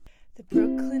The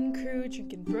Brooklyn crew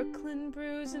drinking Brooklyn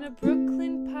brews and a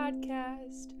Brooklyn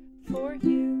podcast for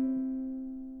you.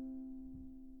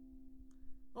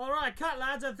 Alright, cut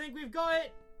lads, I think we've got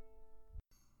it.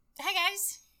 Hey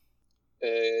guys.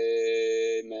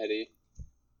 Hey, Maddie.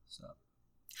 What's up?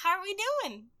 How are we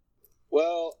doing?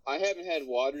 Well, I haven't had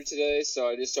water today, so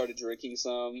I just started drinking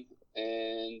some,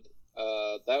 and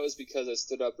that was because I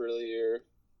stood up earlier,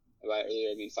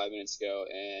 I mean 5 minutes ago,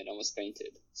 and almost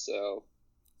fainted, so...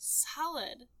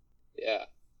 Solid. Yeah.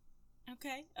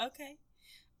 Okay.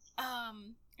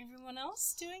 Everyone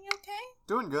else doing okay?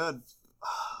 Doing good.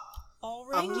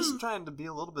 Alrighty. I'm just trying to be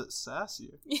a little bit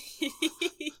sassier.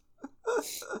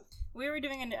 We were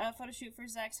doing a photo shoot for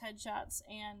Zach's Headshots,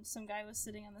 and some guy was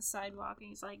sitting on the sidewalk, and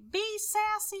he's like, "Be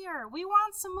sassier! We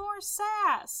want some more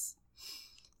sass!"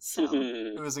 So,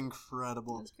 it It was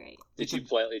incredible. was great. Did you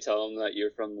politely tell him that you're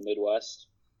from the Midwest?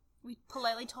 We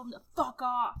politely told him to fuck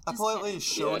off. I Just politely kidding.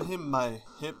 showed him my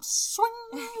hips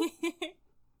swing.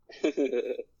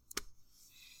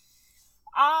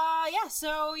 Yeah,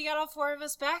 so we got all four of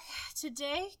us back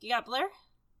today. You got Blair,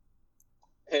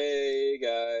 Hey,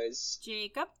 guys.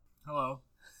 Jacob, Hello.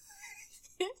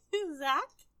 Zach,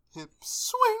 Hip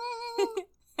swing.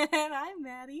 and I'm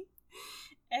Maddie.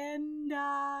 And,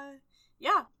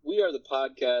 yeah. We are the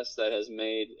podcast that has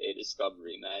made a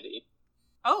discovery, Maddie.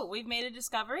 Oh, we've made a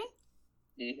discovery?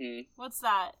 Mm-hmm. What's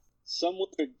that?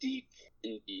 Somewhere deep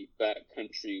in the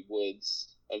backcountry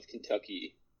woods of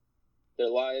Kentucky, there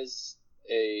lies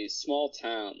a small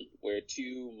town where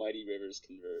two mighty rivers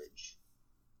converge.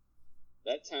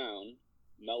 That town,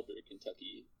 Melbourne,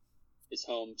 Kentucky, is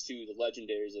home to the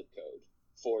legendary zip code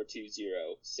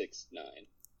 42069.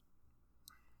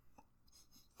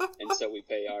 And so we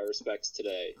pay our respects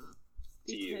today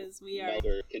to Because you, we are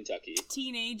Melbourne, Kentucky.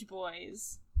 teenage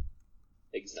boys.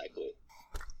 Exactly.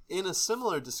 In a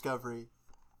similar discovery,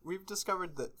 we've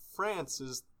discovered that France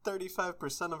is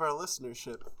 35% of our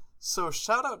listenership. So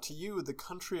shout out to you, the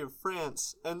country of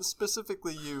France, and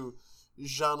specifically you,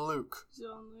 Jean-Luc.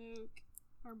 Jean-Luc,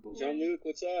 our boy. Jean-Luc,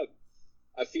 what's up?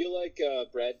 I feel like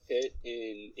Brad Pitt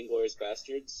in Inglourious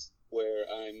Bastards, where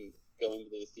I'm going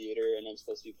to the theater and I'm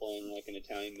supposed to be playing like an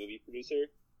Italian movie producer,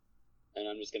 and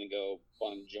I'm just going to go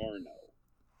buongiorno.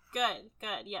 Good.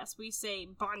 Yes, we say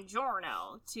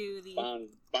buongiorno to the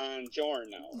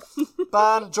Buongiorno.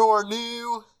 Bonjour.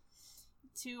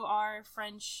 to our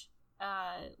French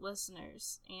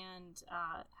listeners. And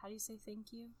how do you say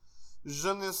thank you?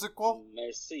 Je ne sais quoi.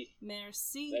 Merci.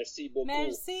 Merci. Merci beaucoup.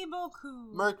 Merci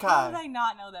beaucoup. Merkai. How did I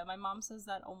not know that? My mom says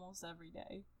that almost every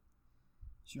day.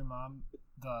 Is your mom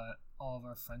all of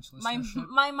our French listenership?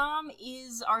 My mom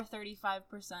is our 35%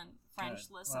 French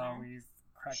Good. listener. Well, we've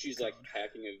cracked She's the like code.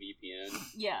 hacking a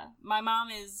VPN. Yeah, my mom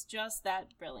is just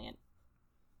that brilliant.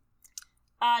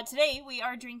 Today we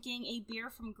are drinking a beer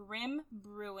from Grimm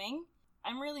Brewing.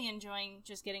 I'm really enjoying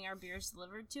just getting our beers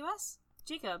delivered to us.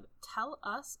 Jacob, tell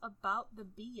us about the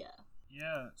beer.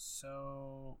 Yeah,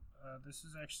 so this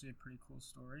is actually a pretty cool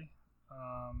story.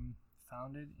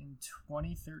 Founded in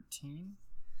 2013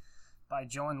 by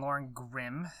Joe and Lauren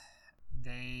Grimm.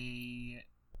 They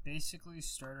basically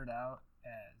started out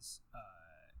as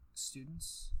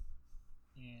students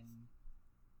in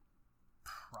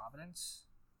Providence,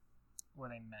 where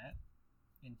they met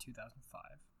in 2005.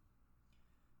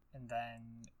 And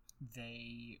then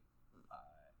they,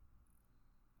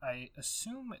 I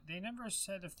assume, they never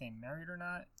said if they married or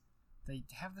not. They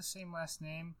have the same last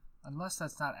name, unless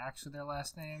that's not actually their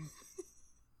last name.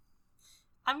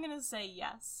 I'm gonna say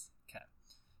yes. Okay.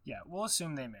 Yeah, we'll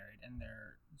assume they married, and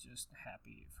they're just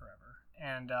happy forever.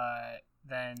 And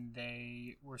then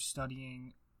they were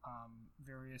studying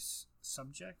various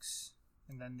subjects,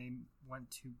 and then they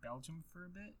went to Belgium for a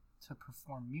bit to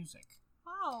perform music.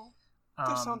 Wow.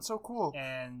 That sounds so cool.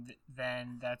 And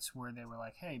then that's where they were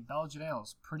like, hey, Belgian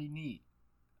ale's pretty neat.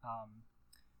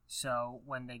 So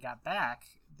when they got back,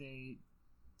 they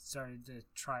started to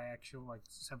try actual, like,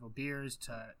 several beers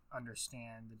to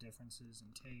understand the differences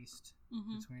in taste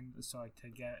between, so like to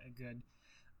get a good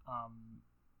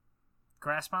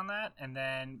grasp on that. And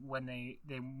then when they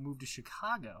moved to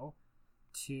Chicago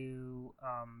to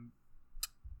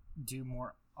do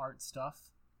more art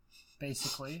stuff,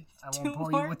 basically. I won't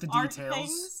bore you with the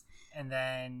details. And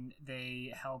then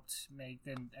they helped make,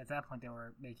 then at that point they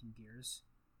were making beers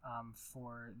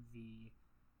for the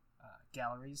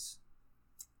galleries.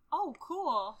 Oh,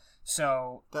 cool.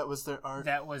 So That was their art.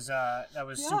 that was Yeah.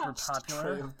 super Just a tray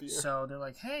popular. of beer. So they're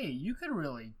like, hey, you could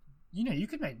really, you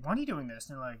could make money doing this.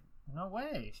 And they're like, no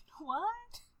way.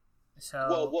 What?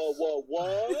 So Whoa,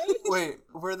 what? Wait,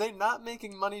 were they not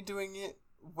making money doing it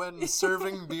when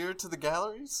serving beer to the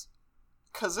galleries?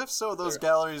 Because if so, those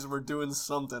galleries were doing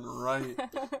something right.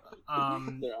 Their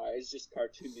eyes just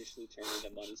cartoonishly turn into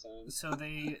money signs. So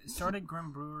they started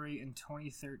Grimm Brewery in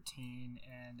 2013,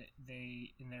 and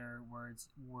they, in their words,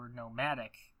 were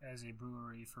nomadic as a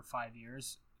brewery for 5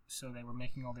 years. So they were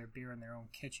making all their beer in their own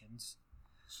kitchens.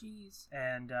 Jeez.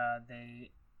 And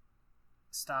they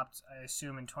stopped, I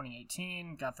assume, in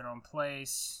 2018, got their own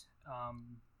place.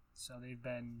 So they've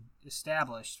been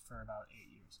established for about 8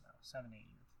 years now, 7, 8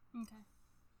 years. Okay.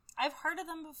 I've heard of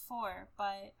them before,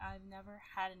 but I've never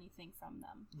had anything from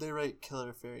them. They write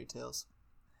killer fairy tales.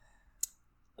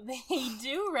 They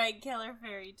do write killer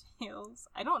fairy tales.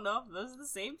 I don't know if those are the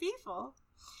same people.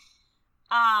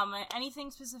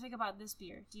 Anything specific about this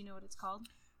beer? Do you know what it's called?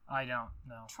 I don't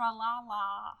know.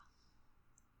 Tra-la-la.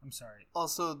 I'm sorry.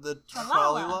 Also, the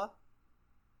Tra-la-la.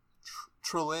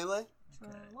 Trolele?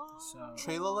 Okay, so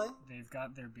Tralele? they've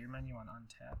got their beer menu on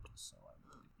Untapped. So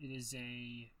it is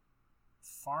a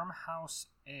Farmhouse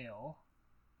ale,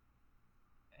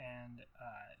 and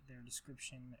their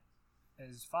description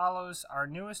as follows: our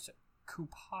newest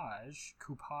coupage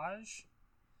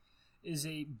is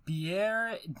a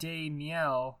bière de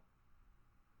miel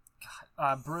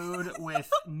brewed with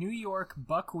New York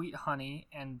buckwheat honey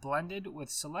and blended with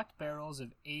select barrels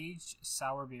of aged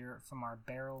sour beer from our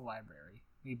barrel library.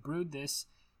 We brewed this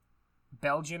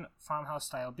Belgian farmhouse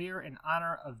style beer in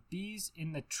honor of Bees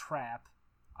in the Trap,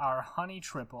 our honey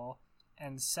triple,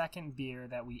 and second beer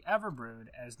that we ever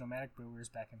brewed as nomadic brewers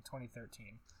back in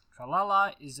 2013.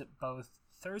 Tralala is both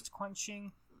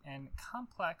thirst-quenching and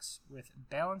complex with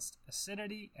balanced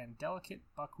acidity and delicate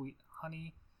buckwheat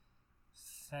honey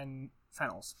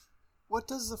fennels. What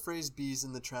does the phrase bees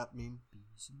in the trap mean?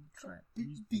 Bees in the trap.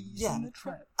 Bees Yeah, in the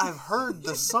trap. I've heard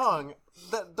the song.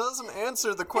 That doesn't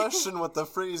answer the question what the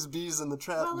phrase bees in the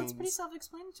trap Well, means. it's pretty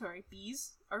self-explanatory.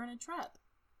 Bees are in a trap.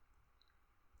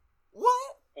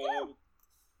 What?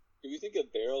 Do we think a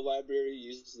barrel library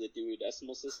uses the Dewey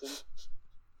Decimal System?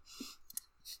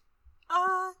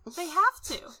 They have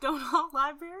to. Don't all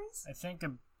libraries? I think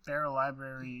a barrel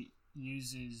library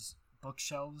uses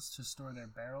bookshelves to store their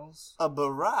barrels. A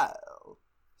barrel.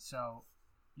 So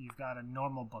you've got a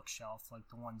normal bookshelf, like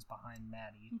the ones behind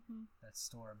Maddie, that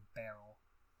store a barrel.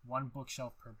 One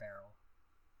bookshelf per barrel.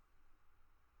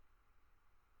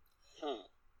 Huh.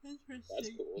 Interesting. That's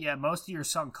cool. Yeah, most of your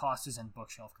sunk cost is in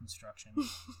bookshelf construction.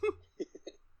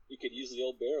 You could use the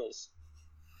old barrels.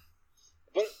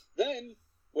 But then,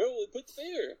 where will we put the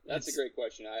beer? That's a great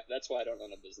question. That's why I don't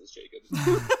own a business, Jacob.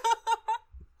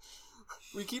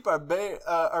 We keep our beer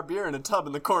in a tub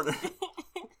in the corner.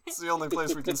 It's the only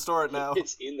place we can store it now.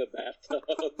 It's in the bathtub.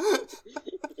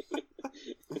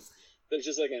 There's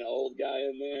just like an old guy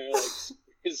in there,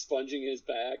 like sponging his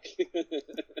back.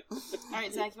 All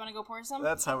right, Zach, you want to go pour some?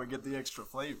 That's how we get the extra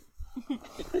flavor.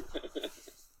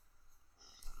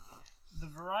 The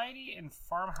variety in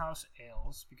farmhouse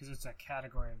ales, because it's a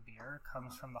category of beer,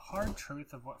 comes from the hard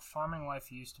truth of what farming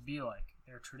life used to be like.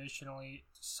 They're traditionally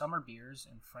summer beers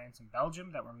in France and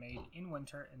Belgium that were made in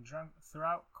winter and drunk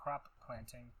throughout crop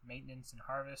planting, maintenance, and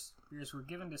harvest. Beers were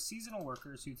given to seasonal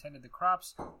workers who tended the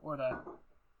crops, or the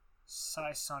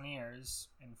saisonniers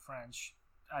in French.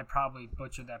 I probably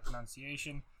butchered that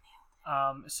pronunciation.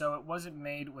 So it wasn't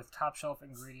made with top-shelf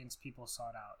ingredients people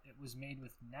sought out. It was made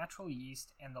with natural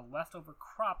yeast and the leftover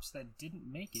crops that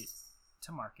didn't make it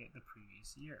to market the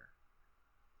previous year.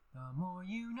 The more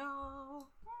you know.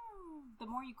 The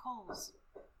more you Coles.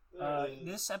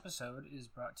 This episode is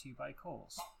brought to you by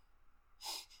Coles.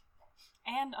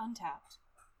 And Untapped.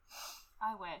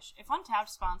 I wish. If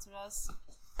Untapped sponsored us,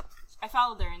 I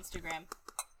followed their Instagram.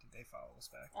 Did they follow us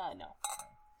back? No.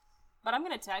 But I'm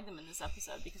going to tag them in this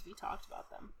episode because we talked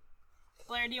about them.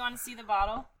 Blair, do you want to see the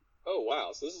bottle? Oh, wow.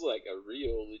 So this is like a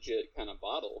real, legit kind of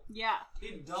bottle. Yeah.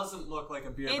 It doesn't look like a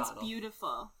beer It's bottle.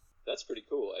 beautiful. That's pretty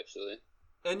cool, actually.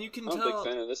 And you can I'm a tell,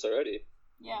 big fan of this already.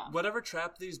 Yeah. whatever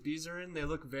trap these bees are in, they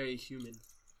look very human.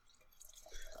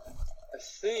 I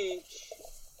think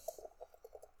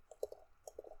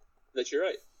that you're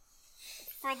right.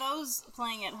 For those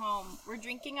playing at home, we're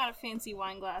drinking out of fancy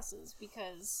wine glasses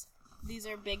because these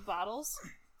are big bottles.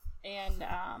 And,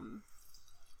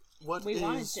 What We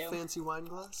wanted is to. fancy wine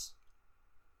glass?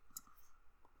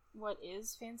 what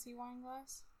is fancy wine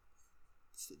glass?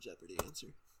 It's the Jeopardy answer.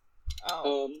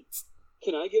 Oh.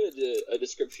 Can I get a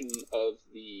description of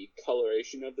the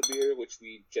coloration of the beer, which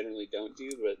we generally don't do,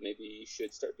 but maybe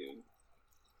should start doing?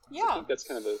 I Yeah. think that's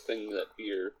kind of a thing that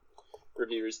beer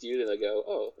reviewers do. They go,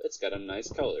 oh, it's got a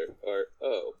nice color, or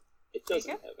oh, it doesn't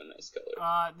Jacob? have a nice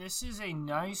color. This is a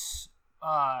nice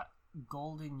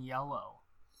golden yellow.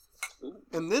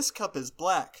 And this cup is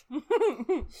black.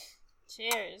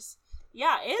 Cheers.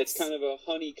 Yeah, it's kind of a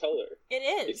honey color. It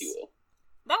is. If you will.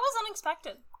 That was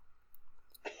unexpected.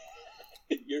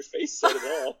 Your face said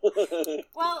it all.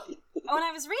 Well, when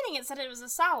I was reading it said it was a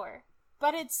sour.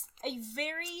 But it's a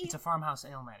very... It's a Farmhouse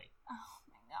ale, Maddie. Oh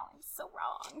my god, I'm so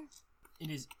wrong. It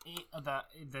is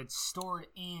that's stored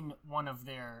in one of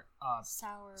their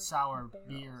sour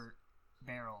beer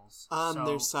barrels. On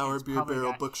their sour beer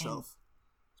barrel bookshelf.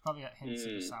 It's probably got hints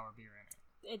of sour beer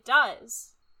in it. It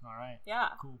does. All right. Yeah.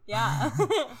 Cool. Yeah.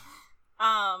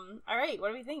 All right, what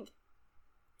do we think?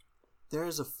 There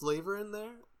is a flavor in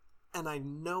there, and I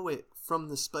know it from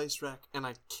the spice rack, and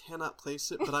I cannot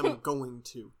place it, but I'm going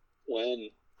to. When?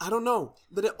 I don't know,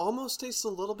 but it almost tastes a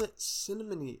little bit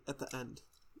cinnamony at the end.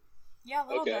 Yeah, a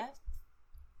little bit.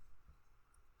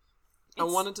 I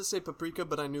wanted to say paprika,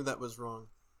 but I knew that was wrong.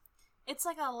 It's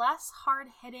like a less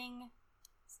hard-hitting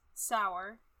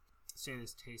sour. Say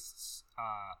this tastes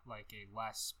like a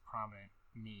less prominent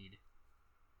mead.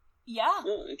 Yeah.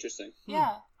 Oh, interesting.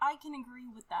 Yeah, I can agree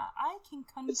with that. I can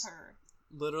concur.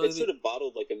 Literally, It's sort of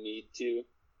bottled like a mead, too.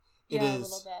 It yeah, is. a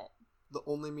little bit. The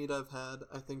only mead I've had,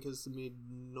 I think, is the mead.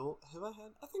 Have I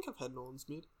had? I think I've had Nolan's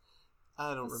mead.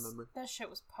 I don't remember. That shit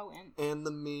was potent. And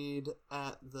the mead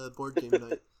at the board game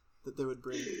night that they would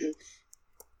bring.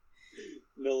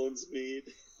 Nolan's mead.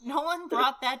 Nolan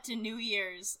brought that to New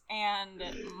Year's, and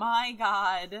my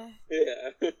god.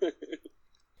 Yeah.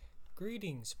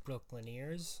 Greetings,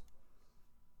 Brooklyniers.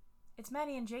 It's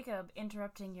Maddie and Jacob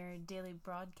interrupting your daily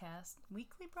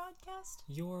weekly broadcast?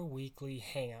 Your weekly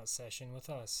hangout session with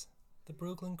us, the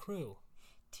Brooklyn crew.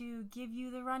 To give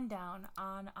you the rundown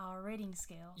on our rating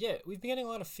scale. Yeah, we've been getting a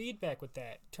lot of feedback with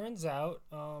that. Turns out,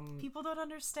 people don't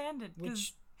understand it,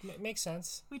 which makes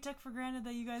sense. We took for granted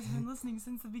that you guys have been listening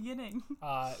since the beginning.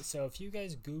 So if you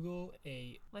guys Google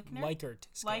a Likert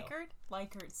scale.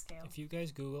 Likert scale. If you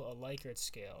guys Google a Likert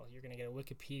scale, you're going to get a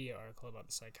Wikipedia article about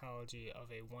the psychology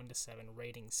of a 1 to 7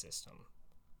 rating system.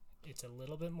 It's a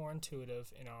little bit more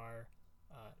intuitive in our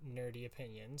nerdy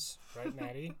opinions. Right,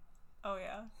 Maddie? Oh,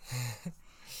 yeah.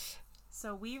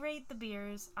 So we rate the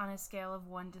beers on a scale of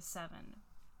 1 to 7.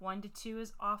 1 to 2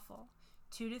 is awful.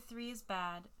 2 to 3 is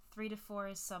bad. 3 to 4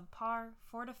 is subpar.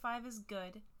 4 to 5 is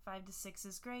good. 5 to 6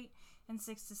 is great. And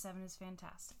 6 to 7 is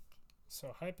fantastic.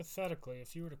 So hypothetically,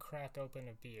 if you were to crack open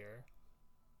a beer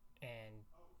and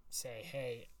say,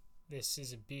 hey, this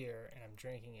is a beer and I'm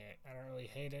drinking it, I don't really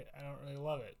hate it, I don't really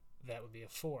love it, that would be a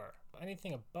 4.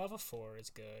 Anything above a 4 is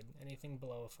good, anything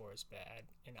below a 4 is bad,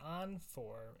 and on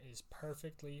 4 is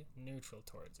perfectly neutral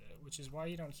towards it, which is why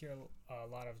you don't hear a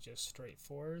lot of just straight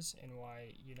 4s and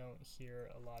why you don't hear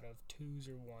a lot of 2s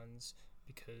or 1s,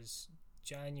 because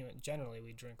generally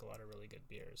we drink a lot of really good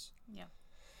beers. Yeah.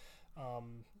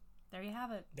 There you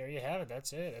have it. There you have it.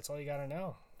 That's it. That's all you gotta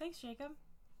know. Thanks, Jacob.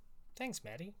 Thanks,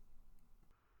 Maddie.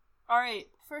 All right,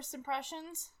 first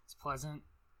impressions. It's pleasant.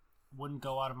 Wouldn't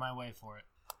go out of my way for it.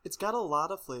 It's got a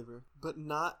lot of flavor, but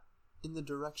not in the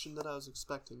direction that I was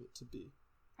expecting it to be.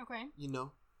 Okay. You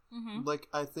know? Mm-hmm. Like,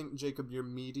 I think, Jacob, your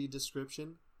meaty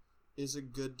description is a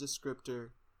good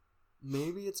descriptor.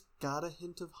 Maybe it's got a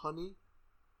hint of honey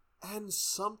and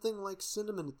something like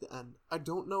cinnamon at the end. I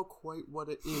don't know quite what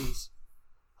it is.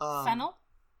 Fennel?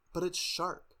 But it's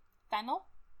sharp. Fennel?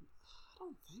 I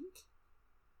don't think.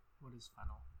 What is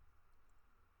fennel?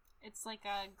 It's like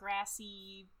a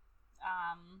grassy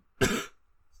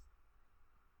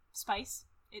spice.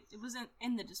 It wasn't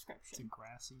in the description. It's a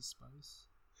grassy spice?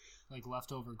 Like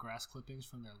leftover grass clippings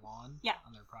from their lawn? Yeah.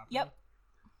 On their property? Yep.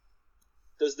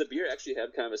 Does the beer actually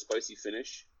have kind of a spicy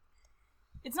finish?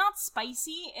 It's not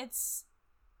spicy. It's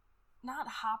not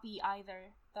hoppy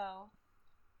either, though.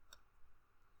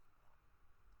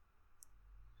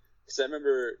 Because I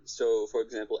remember, so for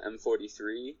example,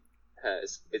 M43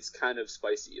 it's kind of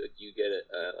spicy. Like you get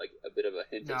like a bit of a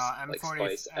hint of like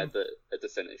spice at the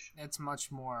finish. It's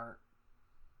much more.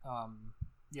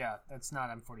 Yeah, that's not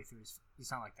M43's.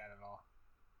 It's not like that at all.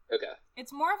 Okay.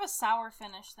 It's more of a sour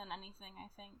finish than anything, I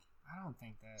think. I don't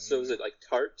think that. So either. is it like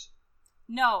tart?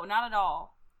 No, not at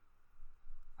all.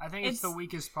 I think it's the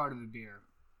weakest part of the beer.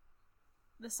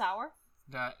 The sour?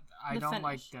 I don't finish.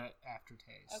 like the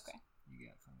aftertaste. Okay. You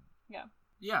get from it. Yeah.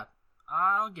 Yeah,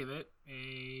 I'll give it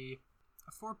a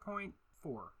 4.4.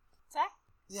 Zach?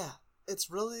 Yeah,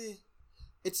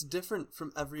 it's different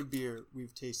from every beer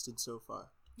we've tasted so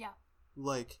far. Yeah.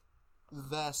 Like,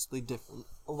 vastly different.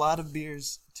 A lot of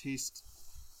beers taste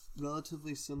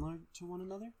relatively similar to one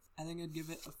another. I think I'd give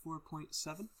it a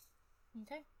 4.7.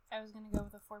 Okay. I was going to go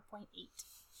with a 4.8.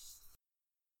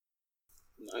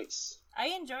 Nice. I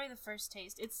enjoy the first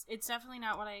taste. It's definitely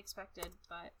not what I expected,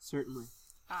 but Certainly.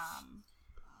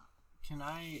 Can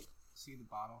I see the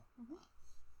bottle? Mm-hmm.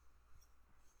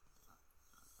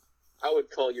 I would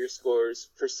call your scores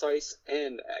precise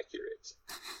and accurate.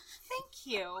 Thank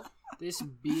you. This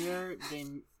beer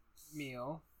de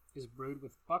meal is brewed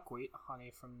with buckwheat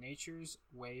honey from Nature's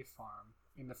Way Farm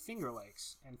in the Finger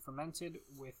Lakes and fermented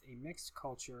with a mixed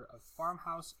culture of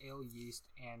farmhouse ale yeast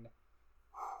and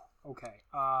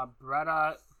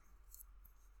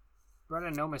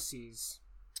Brettanomyces.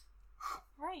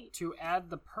 Right. To add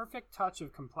the perfect touch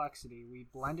of complexity, we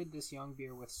blended this young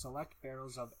beer with select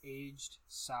barrels of aged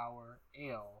sour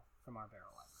ale from our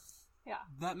barrel library. Yeah.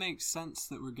 That makes sense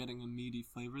that we're getting a meaty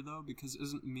flavor, though, because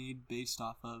isn't mead based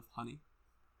off of honey?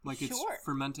 Like, it's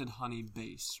fermented honey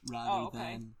base rather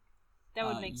than that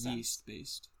would make yeast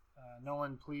based.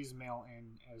 Nolan, please mail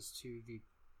in as to the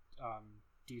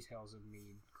details of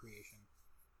mead creation.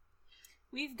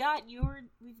 We've got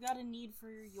a need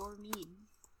for your mead.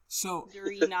 So,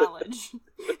 knowledge.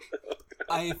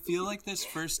 I feel like this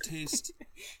first taste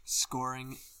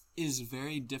scoring is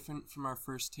very different from our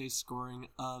first taste scoring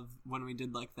of when we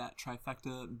did like that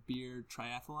trifecta beer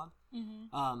triathlon.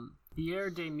 Mm-hmm.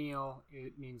 Bière de meal,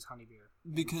 it means honey beer.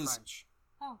 Because French.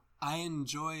 I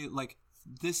enjoy, like,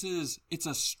 it's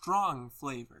a strong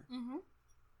flavor. Mm-hmm.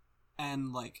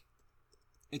 And, like,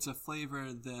 it's a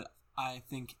flavor that I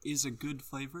think is a good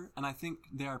flavor, and I think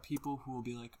there are people who will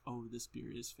be like, oh, this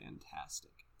beer is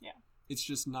fantastic. Yeah. It's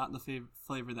just not the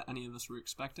flavor that any of us were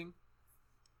expecting,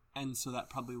 and so that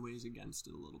probably weighs against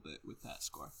it a little bit with that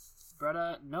score.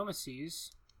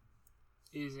 Brettanomyces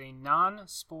is a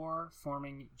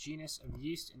non-spore-forming genus of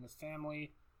yeast in the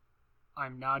family.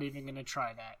 I'm not even going to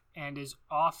try that, and is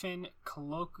often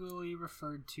colloquially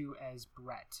referred to as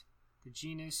Brett. The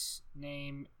genus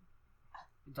name...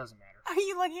 It doesn't matter. Are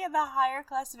you looking at the higher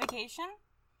classification?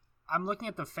 I'm looking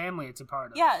at the family it's a part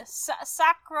of. Yeah,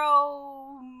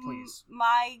 Please.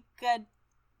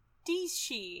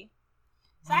 Saccharomycetici.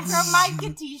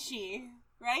 Saccharomycetici.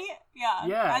 Right? Yeah.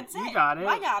 Yeah, that's you it. got it.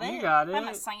 I got it. You got it. I'm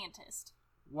a scientist.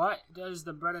 What does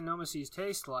the Brettanomyces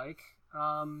taste like?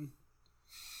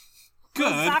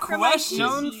 Good question.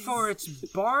 Known for its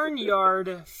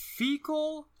barnyard,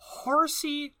 fecal,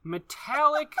 horsey,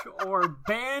 metallic, or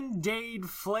Band-Aid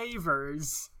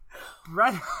flavors,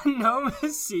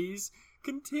 Brettanomyces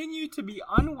continue to be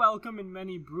unwelcome in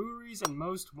many breweries and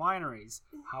most wineries.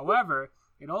 However,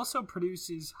 it also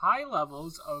produces high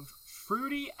levels of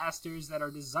fruity esters that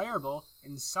are desirable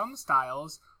in some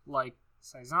styles like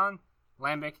Saison,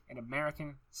 Lambic, and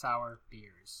American sour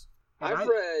beers. I've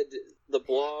read the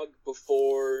blog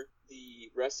before the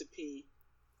recipe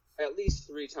at least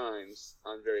 3 times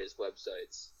on various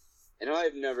websites, and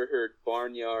I've never heard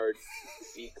barnyard,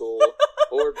 fecal,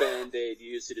 or Band-Aid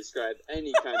used to describe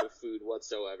any kind of food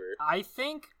whatsoever. I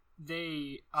think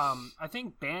I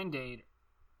think Band-Aid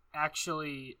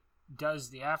actually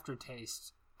does the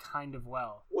aftertaste kind of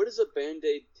well. What does a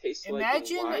Band-Aid taste like, and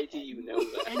why do you know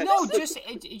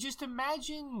that? Just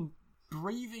imagine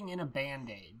breathing in a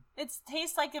Band-Aid. It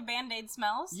tastes like a Band-Aid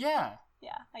smells? Yeah.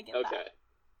 Yeah, I get that. Okay.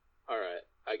 Alright,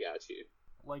 I got you.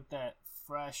 Like that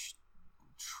fresh,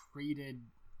 treated,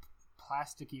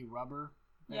 plasticky rubber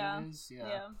that it is?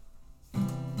 Yeah.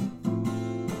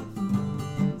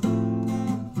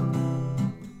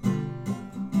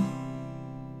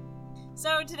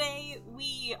 So today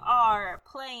we are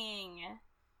playing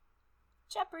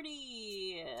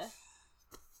Jeopardy!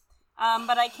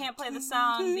 But I can't play the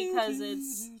song because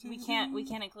we can't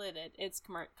include it. It's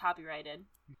copyrighted.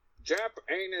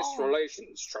 Jap-anus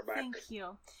relations, Trebek. Thank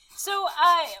you. So,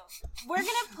 we're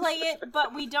gonna play it,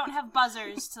 but we don't have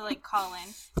buzzers to, like, call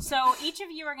in. So, each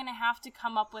of you are gonna have to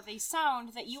come up with a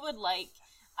sound that you would like,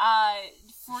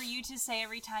 for you to say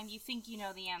every time you think you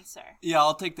know the answer. Yeah,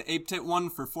 I'll take the ape tit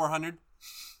one for 400.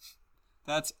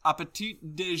 That's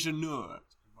appetit déjeuner.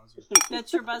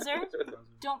 That's your buzzer?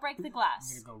 Don't break the glass.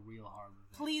 I'm gonna go real hard with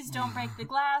it. Please don't break the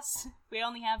glass. We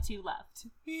only have 2 left.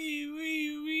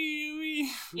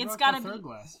 It's gotta be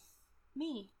glass?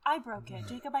 me. I broke it.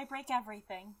 Jacob, I break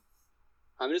everything.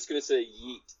 I'm just gonna say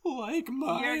yeet. Like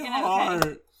my You're gonna, heart.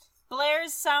 okay.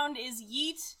 Blair's sound is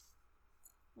yeet.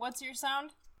 What's your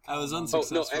sound? I was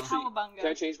unsuccessful. Oh, no, actually, Cowabunga. can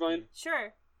I change mine? Sure.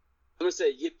 I'm gonna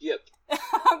say yip yip.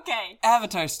 Okay.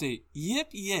 Avatar state. Yip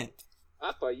yip.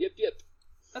 Appa yip yip.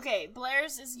 Okay,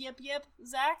 Blair's is yip yip.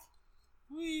 Zach?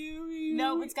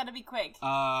 No, it's gotta be quick.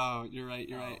 Oh, you're right.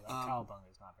 You're right. Cowabunga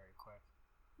is not very quick.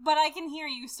 But I can hear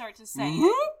you start to say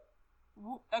it.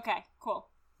 Okay, cool.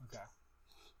 Okay.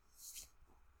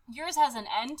 Yours has an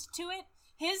end to it.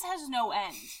 His has no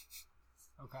end.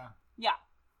 Okay. Yeah.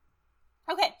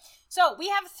 Okay, so we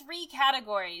have 3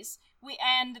 categories.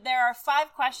 And there are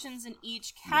 5 questions in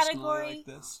each category.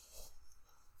 Like this.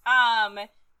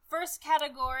 First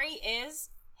category is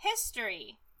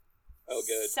history. Oh,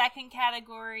 good. Second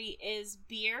category is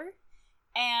beer.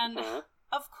 And,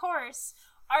 of course,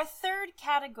 our third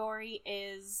category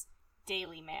is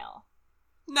Daily Mail.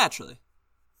 Naturally.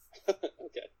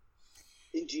 Okay.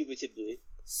 Indubitably.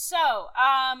 So,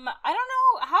 I don't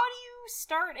know, how do you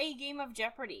start a game of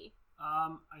Jeopardy? I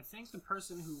think the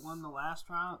person who won the last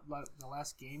round, the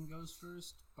last game goes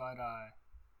first, but,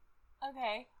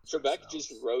 Okay. Trebek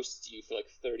just roasts you for like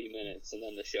 30 minutes, and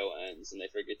then the show ends, and they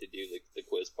forget to do the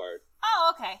quiz part.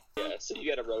 Oh, okay. Yeah, so you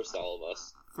gotta roast all of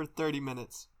us. For 30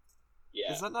 minutes.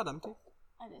 Yeah. Is that not empty?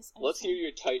 It is. Let's hear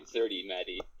your tight 30,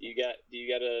 Maddie. Do you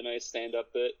got a nice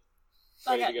stand-up bit?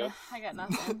 I Ready to go? got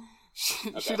nothing. She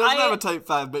Okay. doesn't have a type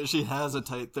 5, but she has a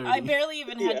type 30. I barely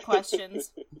even had Yeah.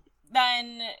 questions.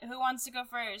 Then, who wants to go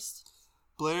first?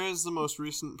 Blair is the most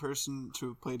recent person to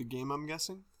have played a game, I'm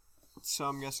guessing. So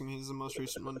I'm guessing he's the most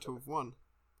recent one to have won.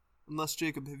 Unless,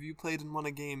 Jacob, have you played and won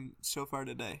a game so far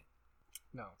today?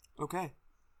 no. Okay.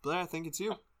 Blair, I think it's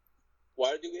you.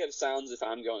 Why do we have sounds if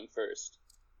I'm going first?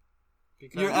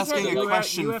 Because You're asking you a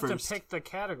question You have first. to pick the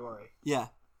category. Yeah.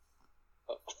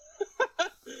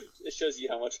 It shows you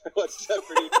how much I watch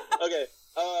Jeopardy. Okay,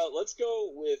 let's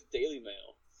go with Daily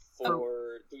Mail.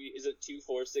 Is it 2,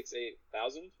 4, 6, 8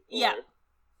 thousand? Yeah.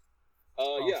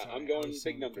 Yeah, sorry, I'm I going was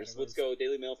saying big numbers. categories. Let's go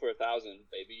Daily Mail for 1,000,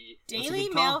 baby. That's a Daily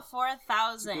good call. Mail for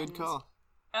 1,000. Good call.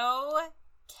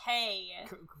 Okay.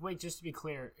 Wait, just to be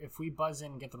clear, if we buzz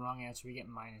in and get the wrong answer, we get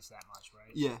minus that much,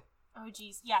 right? Yeah. Oh,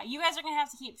 geez. Yeah, you guys are going to have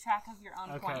to keep track of your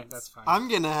own Okay, points. that's fine. I'm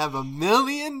gonna have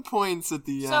 1,000,000 points at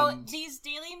the So, end. these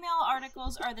Daily Mail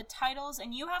articles are the titles,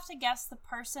 and you have to guess the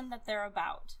person that they're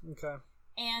about. Okay.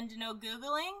 And no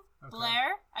Googling. Okay.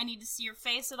 Blair, I need to see your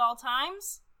face at all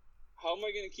times. How am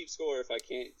I going to keep score if I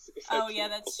can't? Oh, yeah,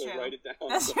 that's also true. write it down.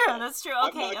 That's true, that's true.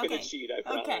 Okay, I'm not okay. going to cheat, I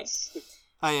Okay. promise.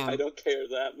 I am. I don't care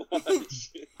that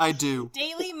much. I do.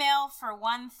 Daily Mail for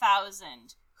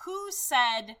 1,000. Who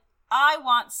said, I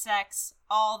want sex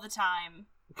all the time?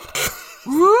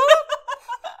 Who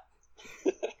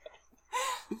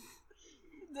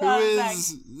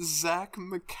is Zach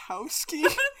Mikowski?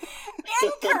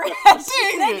 Incorrect. Dang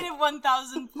it. Negative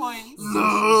 1,000 points.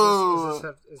 No.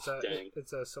 Dang.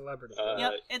 It's a celebrity.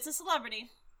 Yep, it's a celebrity.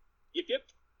 Yep.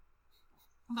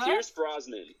 Blair? Pierce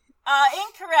Brosnan.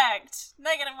 Incorrect.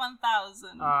 Negative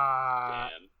 1,000. Damn.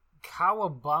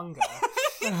 Cowabunga.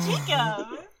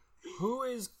 Jacob. Who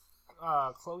is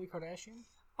Khloe Kardashian?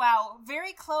 Wow,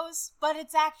 very close, but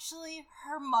it's actually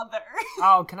her mother.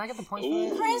 Oh, can I get the points for Ooh.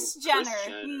 that? Kris Jenner.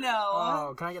 Jenner. No.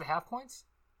 Oh, can I get half points?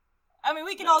 I mean,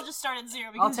 we can all just start at 0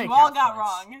 I'll because take you all half got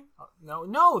points.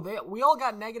 wrong. No, we all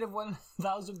got negative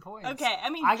 1,000 points. Okay,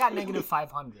 I mean... I got negative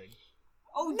 500.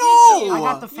 Oh, did No! you?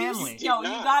 I got the You family. s- No, did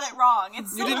you not. got it wrong. It's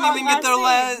You still didn't wrong even get their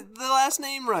name. the last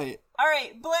name right. All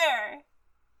right, Blair.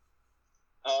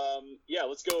 Yeah,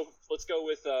 let's go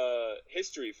with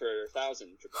history for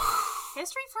 1,000.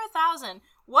 History for 1,000.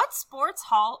 What sports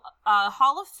hall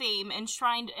of fame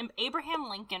enshrined Abraham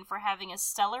Lincoln for having a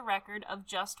stellar record of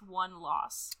just one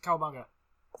loss? Cowabunga.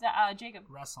 Jacob.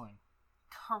 Wrestling.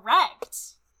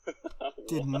 Correct.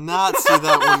 Did not see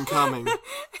that one coming.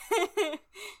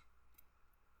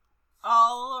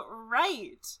 All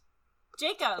right.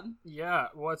 Jacob. Yeah,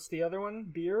 what's the other one?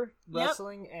 Beer, Yep.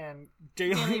 wrestling, and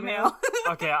Daily, Daily Mail. Mail.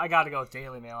 Okay, I gotta go with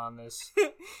Daily Mail on this.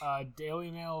 Daily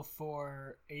Mail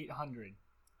for 800.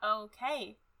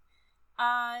 Okay.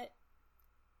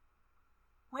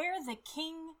 Where the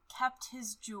king kept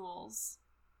his jewels.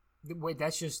 Wait,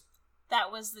 that's just...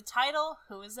 That was the title.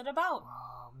 Who is it about?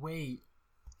 wait.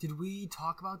 Did we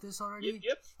talk about this already?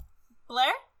 Yep.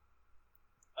 Blair?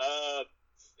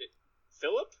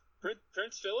 Philip?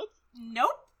 Prince Philip? Nope.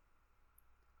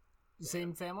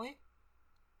 Same family?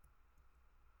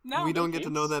 No. We don't get to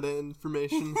know that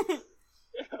information. Yeah.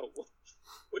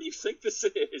 What do you think this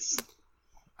is?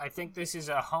 I think this is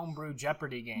a homebrew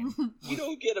Jeopardy game. You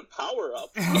don't get a power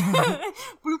up. Bloop,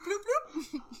 bloop,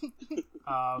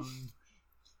 bloop.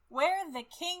 Where the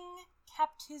king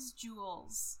kept his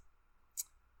jewels.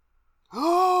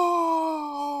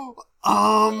 Oh,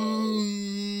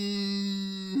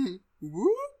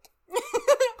 whoop.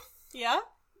 Yeah?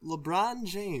 LeBron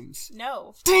James.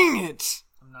 No. Dang it!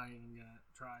 I'm not even gonna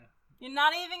try. You're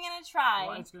not even gonna try.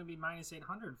 Well, it's gonna be minus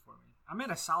 800 for me. I'm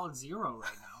at a solid 0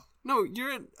 right now. No,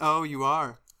 you're at... Oh, you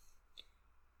are.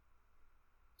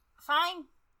 Fine.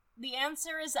 The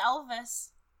answer is Elvis.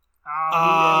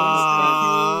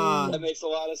 That makes a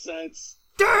lot of sense.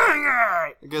 Dang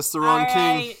it! I guess the wrong king.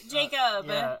 Alright, Jacob.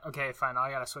 Yeah, okay, fine. I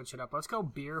gotta switch it up. Let's go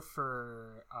beer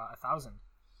for 1,000.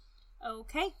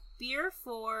 Okay. Beer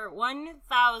for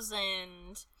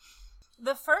 1,000.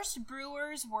 The first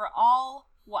brewers were all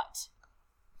what?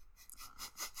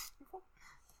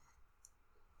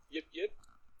 Yep.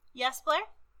 Yes, Blair?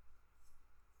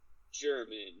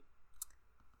 German.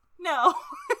 No.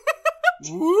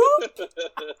 Whoop.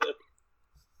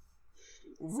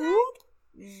 Whoop.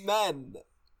 Men.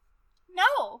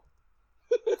 No.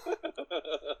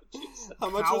 How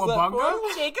much was that Cowabunga?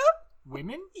 for? Jacob?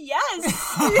 Women?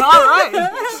 Yes. All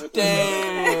right.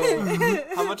 Damn.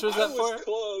 How much was I that was for?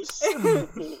 close.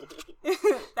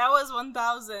 That was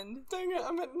 1,000. Dang it,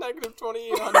 I'm at negative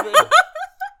 2,800.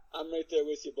 I'm right there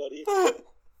with you, buddy.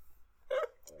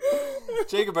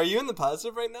 Jacob, are you in the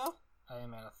positive right now? I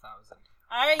am at 1,000.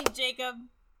 All right, Jacob.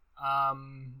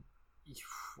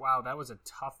 Wow, that was a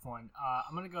tough one.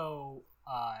 I'm gonna go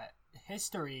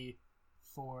history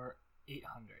for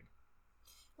 800.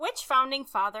 Which founding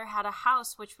father had a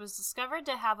house which was discovered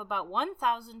to have about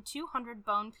 1,200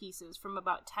 bone pieces from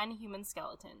about 10 human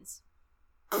skeletons?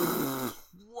 Wow.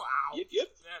 Yep.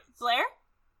 Blair?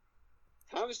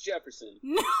 Thomas Jefferson.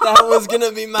 No. That was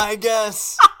gonna be my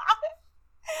guess.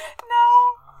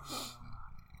 No.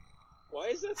 Why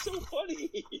is that so funny?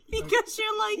 Because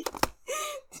you're like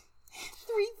 3,000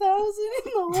 in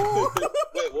the hole.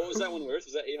 Wait, what was that one worth?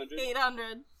 Was that 800?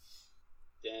 800.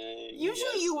 Dang. Usually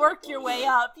yes, you not work your funny. way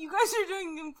up. You guys are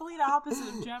doing the complete opposite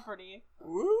of Jeopardy.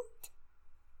 Whoop.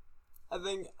 I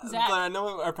think, Zach. but I know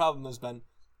what our problem has been.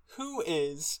 Who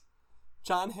is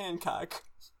John Hancock?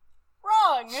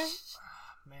 Wrong.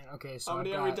 Man, okay, so How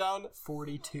many I've are we got down?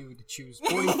 42 to choose.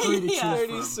 43 to choose Yeah. from.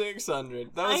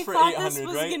 3,600. That was I for thought 800, this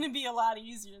was right? going to be a lot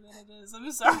easier than it is. I'm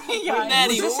sorry, guys.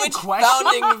 Natty, Was this a which question?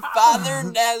 founding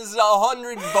father has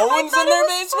 100 bones in their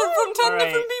basement from 10 All right.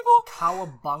 different people?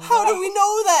 Cowabunga. How do we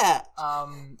know that?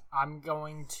 I'm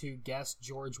going to guess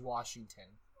George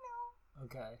Washington. No.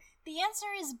 Okay. The answer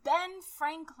is Ben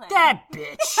Franklin. That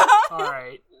bitch. All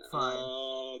right, fine.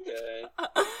 Oh, okay.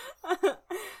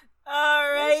 All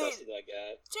I right. trusted that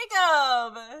guy.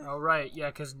 Jacob. All right, yeah,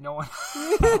 because no one.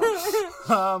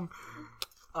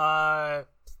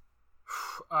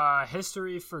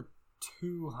 History for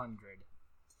 200.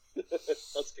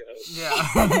 Let's go.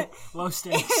 Yeah, low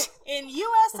stakes. In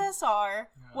USSR,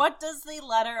 what does the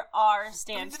letter R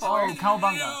stand for? Oh,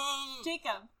 Cowabunga.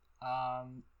 Jacob.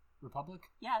 Republic.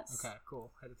 Yes. Okay,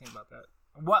 cool. I had to think about that.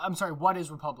 What? I'm sorry. What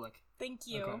is Republic? Thank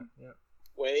you. Okay. Yeah.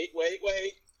 Wait.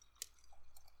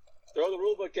 Throw the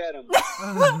rule book at him.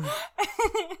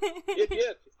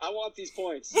 Yep. I want these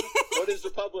points. What is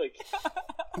Republic?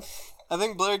 I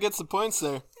think Blair gets the points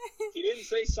there. He didn't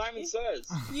say Simon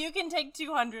Says. You can take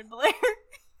 200, Blair.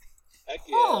 Heck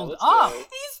yeah. Hold let's up. go.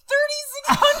 He's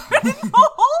 3,600 in the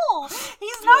hole.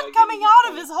 He's not Yeah, coming give me out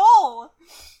of these his hole.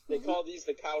 They call these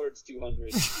the Cowards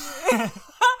 200. All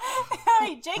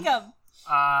right, Jacob.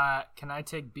 Can I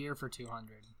take beer for 200?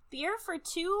 Beer for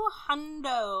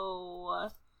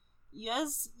 200.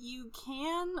 Yes, you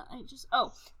can.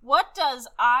 What does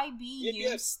IBU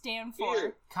Yep. stand for?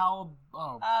 Beer. Cow.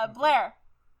 Oh. Blair.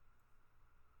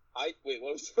 Wait,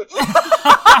 what was the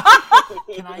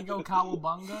Can I go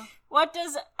Cowabunga? What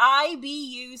does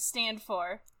IBU stand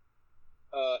for?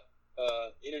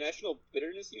 International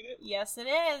Bitterness Unit? Yes, it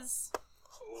is.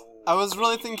 Oh, I was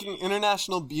really thinking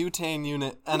International Butane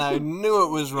Unit, and I knew it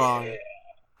was wrong. yeah.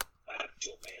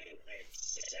 Macho Man, I'm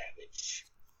savage.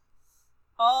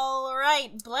 All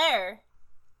right, Blair.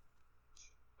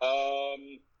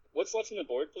 What's left on the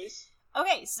board, please?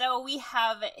 Okay, so we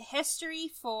have history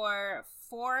for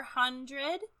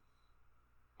 400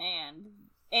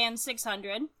 and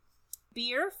 600.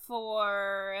 Beer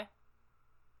for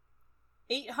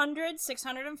 800,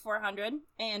 600, and 400.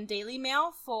 And Daily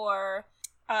Mail for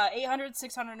 800,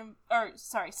 600,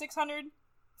 600,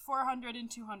 400,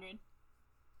 and 200.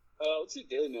 Let's do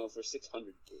Daily Mail for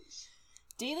 600, please.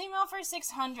 Daily Mail for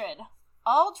 600.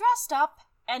 All dressed up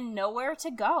and nowhere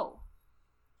to go.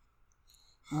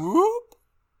 Whoop!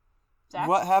 Zach?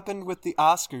 What happened with the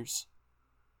Oscars?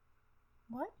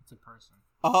 What? It's a person.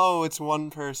 Oh, it's one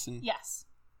person. Yes.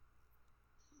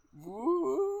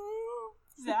 Whoop!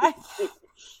 Zach?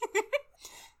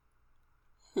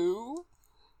 Who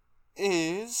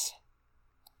is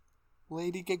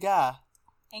Lady Gaga?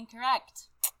 Incorrect.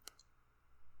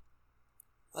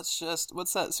 Let's just,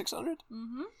 what's that, 600?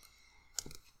 Mm-hmm.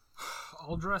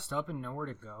 All dressed up and nowhere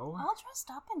to go. All dressed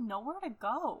up and nowhere to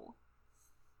go.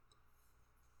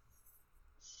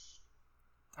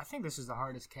 I think this is the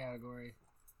hardest category.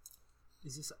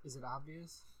 Is it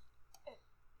obvious?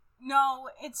 No,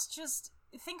 it's just,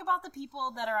 think about the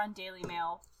people that are on Daily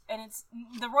Mail, and it's,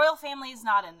 the royal family is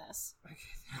not in this.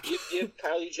 Yep,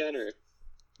 Kylie Jenner.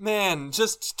 Man,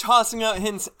 just tossing out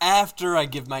hints after I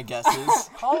give my guesses.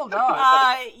 Hold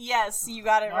on. Yes, you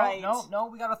got it right. No,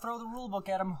 we gotta throw the rule book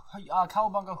at him.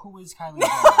 Cowabunga, who is Kylie Jenner?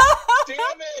 Damn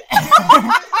it!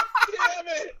 Damn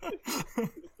it!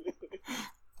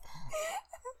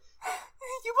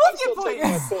 You I'm both still get taking my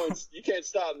points. points. You can't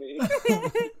stop me.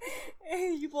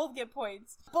 You both get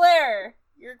points. Blair,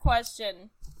 your question.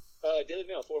 Daily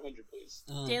Mail 400, please.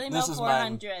 Daily Mail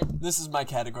 400. This is my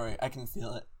category. I can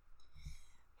feel it.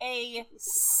 A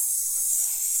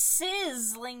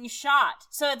sizzling shot.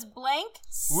 So it's blank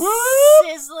Woo!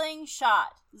 sizzling shot.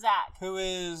 Zach. Who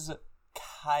is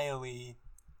Kylie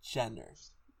Jenner?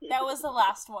 That was the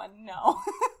last one. No.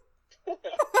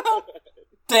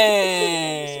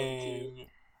 Dang!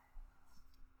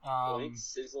 Blank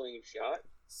sizzling shot?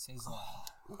 Sizzling.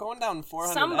 I'm going down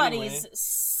 400 Somebody's anyway.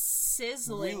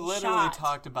 sizzling We literally shot.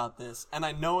 talked about this, and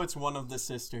I know it's one of the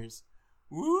sisters.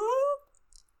 Woo!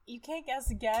 You can't guess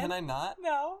again? Can I not?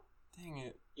 No. Dang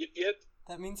it. Yep.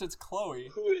 That means it's Chloe.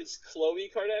 Who is Khloe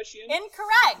Kardashian?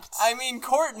 Incorrect. I mean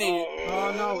Courtney.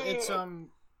 Oh no, it's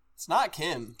It's not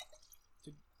Kim.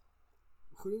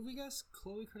 who did we guess?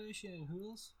 Khloe Kardashian and who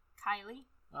else? Kylie.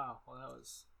 Oh, well that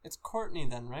was It's Courtney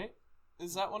then, right?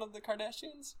 Is that one of the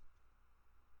Kardashians?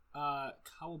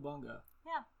 Cowabunga.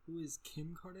 Yeah. Who is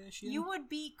Kim Kardashian? You would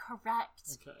be correct.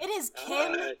 Okay. It is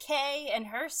Kim K and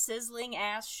her sizzling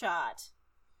ass shot.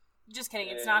 Just kidding.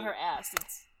 It's not her ass.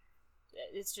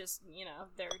 It's just,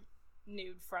 their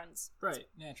nude fronts. Right,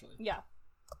 naturally. Yeah.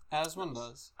 As one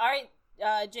does. All right,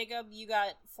 Jacob, you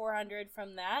got 400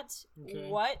 from that. Okay.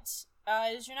 What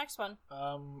is your next one?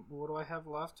 What do I have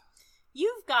left?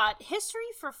 You've got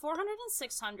history for 400 and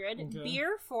 600, Okay.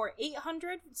 beer for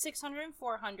 800, 600, and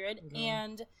 400, Okay.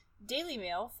 and Daily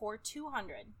Mail for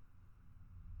 200.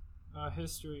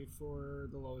 History for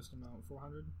the lowest amount,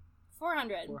 400?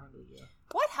 400. 400, yeah.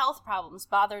 What health problems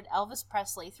bothered Elvis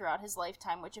Presley throughout his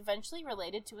lifetime, which eventually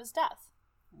related to his death?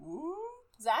 Woo?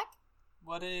 Zach?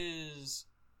 What is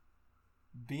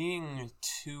being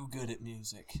too good at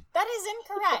music? That is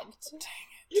incorrect.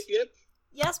 Yep.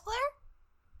 Yes, Blair?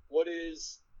 What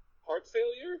is heart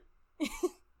failure?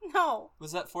 No.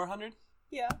 Was that 400?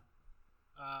 Yeah.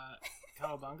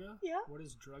 Cowabunga? Yeah. What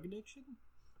is drug addiction?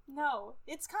 No.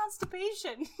 It's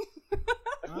constipation.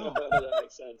 Oh. That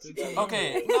makes sense.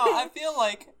 Okay, no, I feel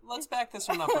like, let's back this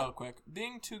one up real quick.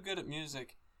 Being too good at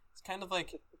music, it's kind of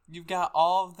like you've got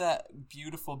all of that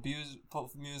beautiful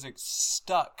music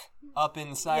stuck up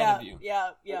inside of you.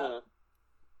 Yeah.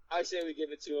 I say we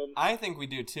give it to him. I think we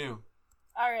do too.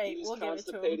 All right, He's we'll give it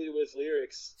to him. constipated with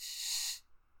lyrics.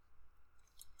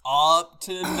 Up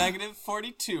to negative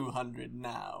 4,200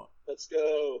 now. Let's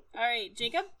go. All right,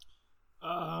 Jacob?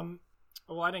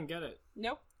 Well, I didn't get it.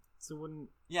 Nope. So it wouldn't...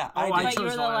 Yeah, Oh, I I did. chose you're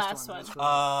the the last last one. one. That's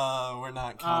right. We're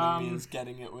not counting me as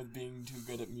getting it with being too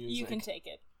good at music. You can take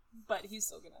it, but he's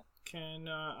still gonna. Can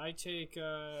I take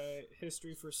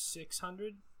history for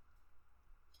 600?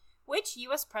 Which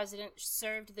U.S. president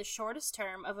served the shortest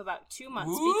term of about 2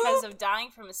 months Whoop. because of dying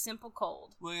from a simple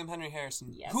cold? William Henry Harrison.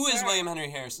 Yes, Who is sir. William Henry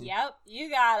Harrison? Yep, you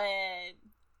got it.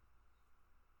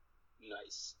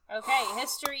 Nice. Okay,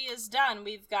 history is done.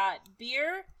 We've got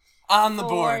beer On the for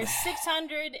board.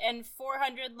 600 and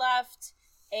 400 left,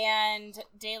 and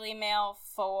Daily Mail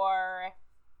for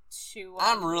 200.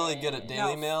 I'm really good at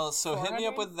Daily No, Mail, so hit me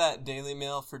up 400? with that Daily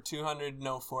Mail for 200,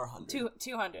 no 400.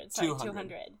 200. Sorry, 200.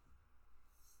 200.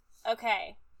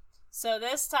 Okay, so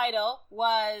this title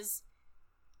was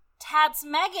Tats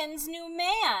Megan's New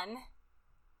Man.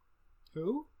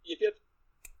 Who? Yep.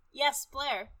 Yes,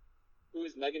 Blair. Who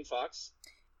is Megan Fox?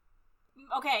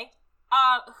 Okay,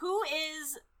 who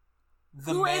is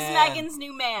The who is man. Megan's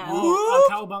new man? Oh,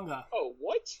 Cowabunga. Oh,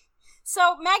 what?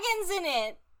 So Megan's in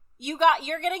it. You're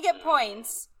gonna get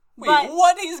points. Wait, but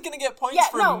what? He's gonna get points Yeah,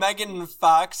 for no. Megan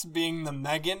Fox being the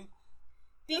Megan?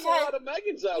 There's because a lot of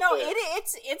Megans out no, there.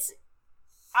 it's.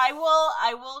 I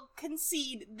will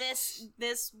concede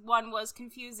this one was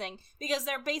confusing because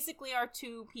there basically are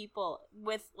two people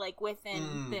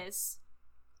within this.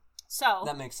 So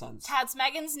That makes sense. Tad's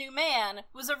Megan's new man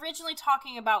was originally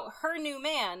talking about her new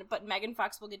man, but Megan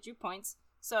Fox will get you points.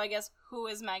 So I guess who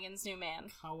is Megan's new man?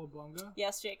 Cowabunga.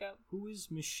 Yes, Jacob. Who is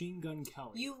Machine Gun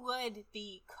Kelly? You would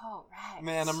be correct.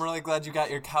 Man, I'm really glad you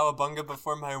got your Cowabunga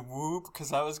before my whoop,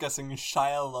 because I was guessing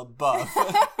Shia LaBeouf.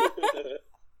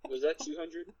 Was that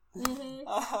 200?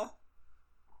 Mm-hmm.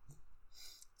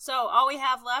 So all we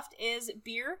have left is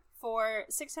beer for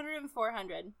 600 and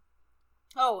 400.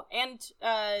 Oh, and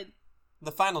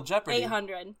The Final Jeopardy.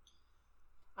 800.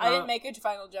 I didn't make a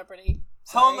Final Jeopardy.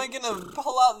 How am Sorry. I gonna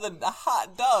pull out the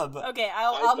hot dub? Okay, I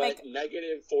I'll bet make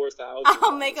negative 4,000.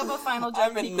 I'll make up a Final I'm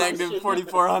Jeopardy at negative question.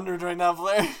 4,400 right now,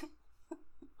 Blair.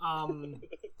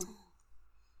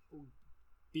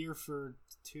 Beer for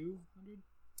 200?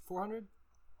 400?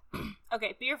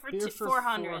 Okay, beer for, Beer for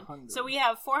 400. 400. So we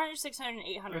have 400, 600, and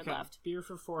 800 Okay, left. beer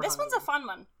for 400. This one's a fun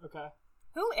one. Okay.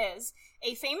 Who is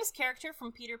a famous character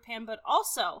from Peter Pan, but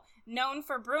also known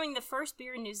for brewing the first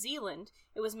beer in New Zealand?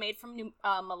 It was made from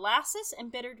molasses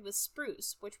and bittered with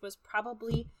spruce, which was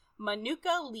probably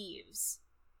Manuka leaves.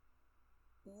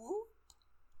 Whoop.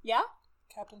 Yeah?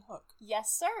 Captain Hook.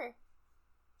 Yes, sir.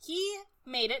 He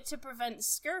made it to prevent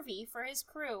scurvy for his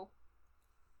crew.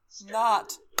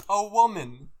 Not a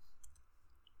woman.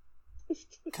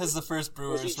 Because the first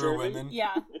brewers were women.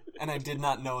 Yeah. And I did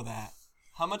not know that.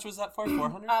 How much was that for?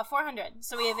 400? 400.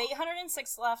 So we have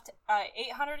 806 left.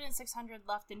 800 and 600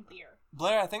 left in beer.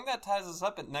 Blair, I think that ties us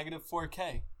up at negative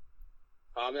 4K.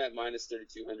 I'm at minus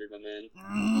 3,200, my man.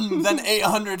 Then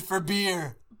 800 for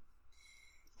beer.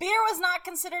 Beer was not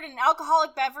considered an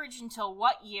alcoholic beverage until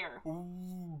what year?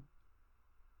 Ooh.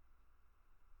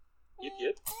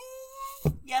 Yep.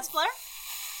 Yes, Blair?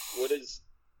 What is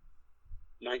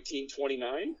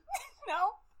 1929?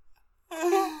 No.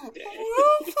 Dang.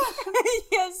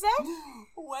 Yes, sir?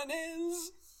 When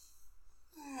is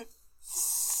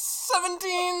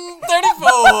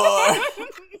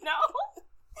 1734? No.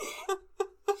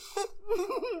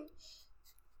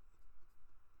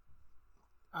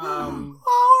 How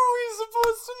are we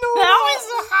supposed to know That was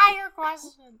a higher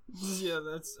question. Yeah,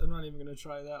 I'm not even gonna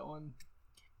try that one.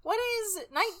 What is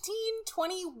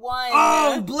 1921?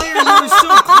 Oh, Blair, you were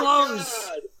so close.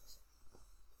 God.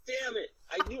 Damn it!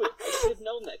 I knew it. I should have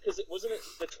known that because it wasn't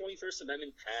the 21st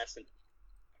Amendment passed. And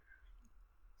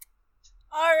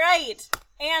All right.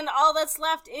 And all that's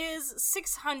left is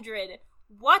 600.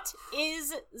 What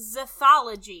is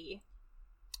zethology?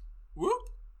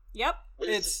 Whoop. Yep.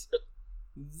 It's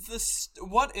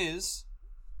what is...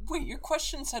 Wait, your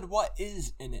question said what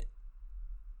is in it.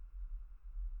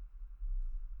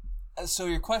 So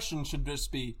your question should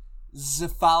just be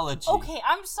zephology. Okay,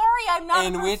 I'm sorry, I'm not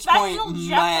In a which professional point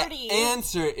Jeopardy. my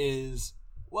answer is,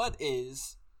 what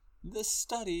is the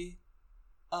study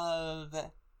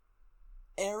of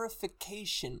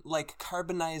aerification, like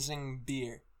carbonizing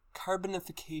beer?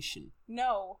 Carbonification.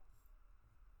 No.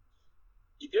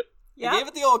 Yep. Yeah. I gave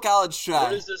it the old college try.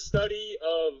 What is the study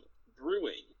of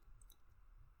brewing?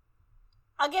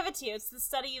 I'll give it to you. It's the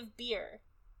study of beer.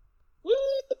 Woo!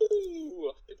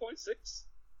 3.6.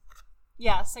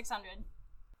 Yeah, 600.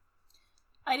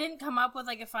 I didn't come up with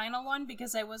like a final one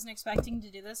because I wasn't expecting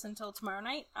to do this until tomorrow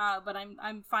night. But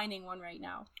I'm finding one right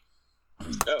now.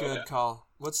 Oh, Good okay. call.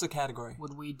 What's the category?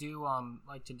 Would we do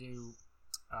like to do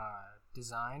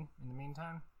design in the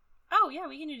meantime? Oh yeah,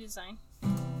 we can do design.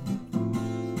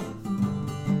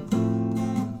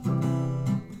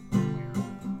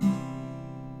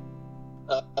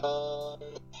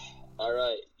 All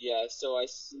right. Yeah. So I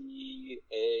see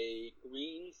a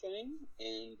green thing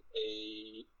and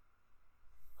a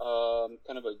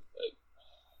kind of a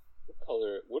what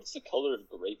color? What's the color of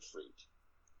grapefruit?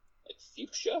 Like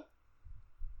fuchsia?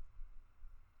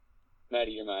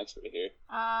 Maddie, you're my expert here.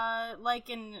 Like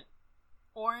an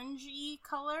orangey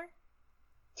color.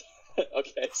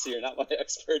 Okay, so you're not my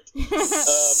expert.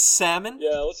 Salmon?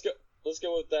 Yeah, let's go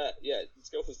with that. Yeah, let's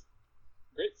go with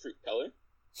grapefruit color.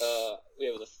 We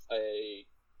have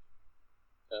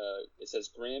it says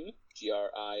Grimm,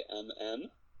 Grimm,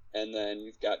 and then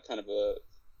you've got kind of a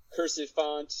cursive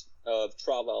font of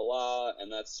tra-la-la,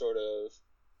 and that's sort of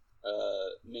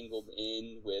mingled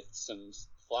in with some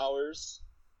flowers,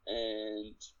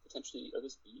 and potentially, are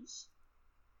those bees?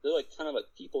 They're like kind of like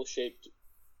people-shaped,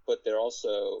 but they're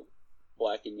also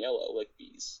black and yellow, like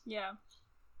bees. Yeah.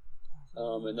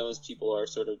 And those people are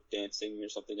sort of dancing or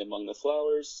something among the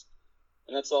flowers.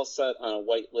 And that's all set on a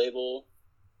white label.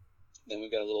 Then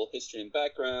we've got a little history and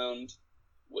background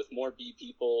with more bee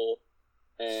people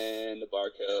and a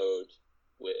barcode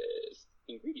with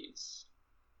ingredients.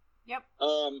 Yep.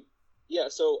 Yeah,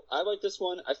 so I like this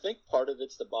one. I think part of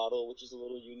it's the bottle, which is a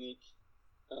little unique.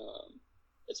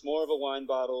 It's more of a wine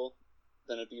bottle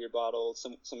than a beer bottle,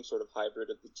 some sort of hybrid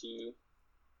of the two,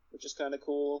 which is kind of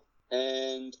cool.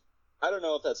 And I don't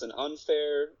know if that's an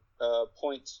unfair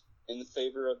point in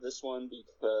favor of this one,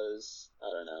 because I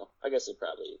don't know. I guess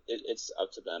it's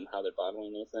up to them how they're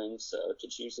bottling their things. So to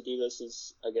choose to do this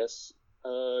is, I guess,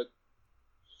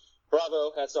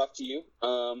 bravo, hats off to you.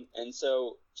 And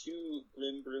so to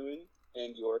Grimm Brewing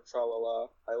and your tra-la-la,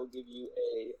 I will give you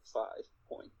a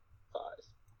 5.5.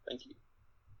 Thank you.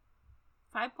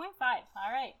 5.5.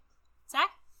 All right. Zach?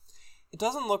 It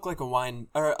doesn't look like a wine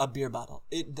or a beer bottle.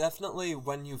 It definitely,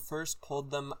 when you first pulled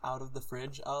them out of the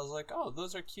fridge, I was like, oh,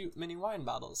 those are cute mini wine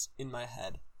bottles in my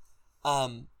head.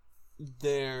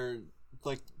 They're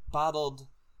like bottled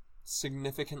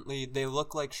significantly. They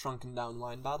look like shrunken down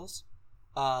wine bottles.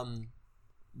 The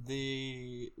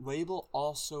label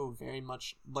also very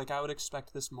much, like, I would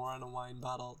expect this more on a wine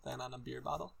bottle than on a beer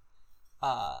bottle.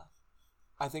 I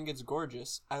think it's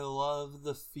gorgeous. I love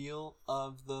the feel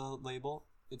of the label.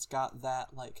 It's got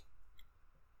that, like,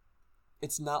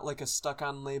 it's not like a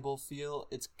stuck-on label feel.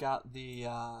 It's got the,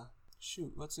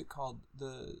 what's it called?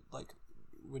 The, like,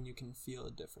 when you can feel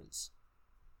a difference.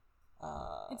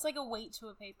 It's like a weight to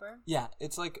a paper. Yeah,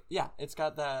 it's like, it's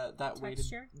got that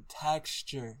Texture?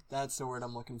 Texture. That's the word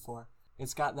I'm looking for.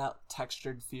 It's got that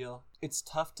textured feel. It's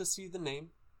tough to see the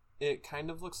name. It kind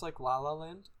of looks like La La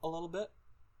Land a little bit,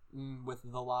 with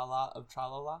the La La of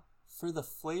Tra-La-La. For the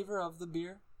flavor of the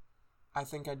beer, I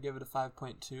think I'd give it a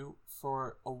 5.2.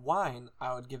 For a wine,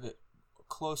 I would give it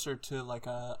closer to like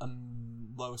a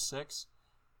low 6.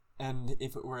 And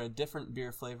if it were a different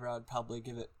beer flavor, I would probably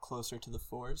give it closer to the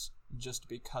 4s, just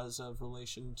because of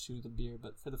relation to the beer.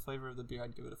 But for the flavor of the beer,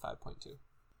 I'd give it a 5.2.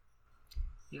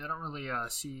 Yeah, I don't really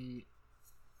see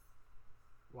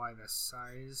why the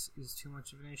size is too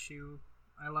much of an issue.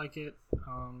 I like it.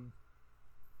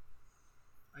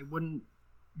 I wouldn't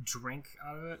drink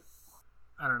out of it.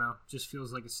 I don't know. Just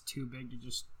feels like it's too big to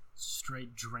just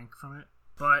straight drink from it.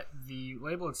 But the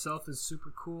label itself is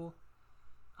super cool.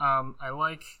 I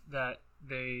like that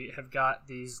they have got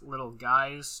these little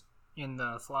guys in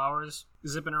the flowers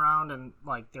zipping around, and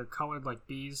like they're colored like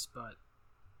bees, but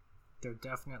they're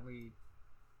definitely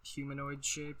humanoid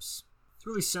shapes. It's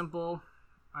really simple.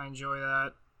 I enjoy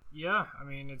that. Yeah, I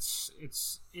mean,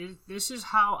 this is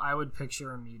how I would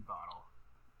picture a mead bottle.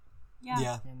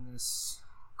 Yeah. In this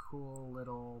cool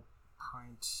little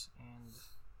pint and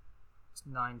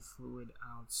 9 fluid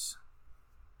ounce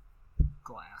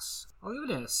glass. I'll give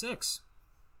it a 6.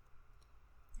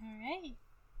 All right.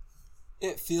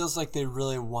 It feels like they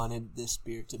really wanted this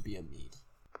beer to be a mead.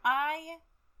 I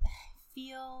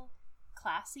feel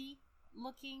classy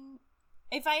looking.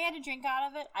 If I had to drink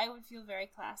out of it, I would feel very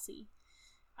classy.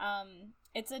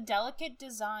 It's a delicate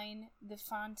design. The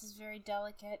font is very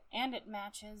delicate, and it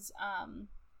matches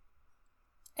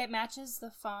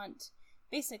the font.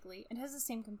 Basically, it has the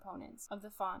same components of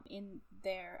the font in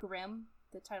their Grimm,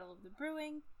 the title of the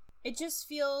brewing. It just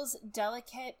feels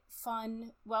delicate,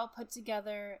 fun, well put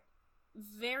together.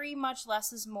 Very much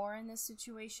less is more in this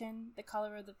situation. The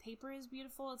color of the paper is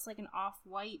beautiful. It's like an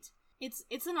off-white.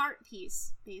 It's an art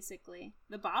piece, basically.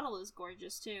 The bottle is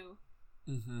gorgeous, too.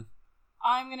 Mm-hmm.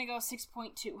 I'm gonna go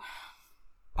 6.2.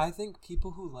 I think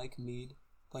people who like mead,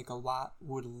 like a lot,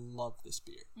 would love this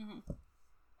beer. Mm-hmm.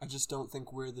 I just don't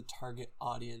think we're the target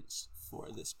audience for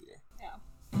this beer. Yeah.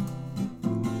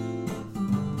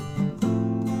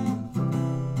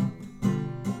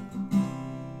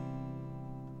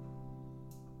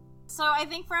 So I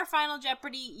think for our final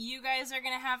Jeopardy, you guys are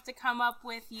going to have to come up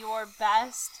with your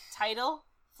best title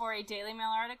for a Daily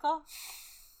Mail article.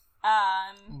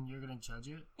 And you're going to judge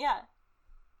it? Yeah.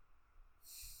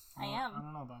 Well, I am. I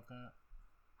don't know about that.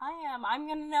 I am. I'm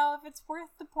going to know if it's worth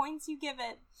the points you give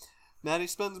it. Maddie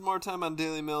spends more time on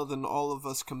Daily Mail than all of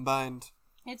us combined.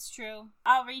 It's true.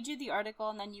 I'll read you the article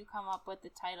and then you come up with the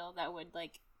title that would,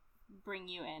 like, bring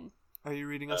you in. Are you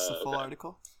reading us the full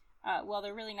article? Well,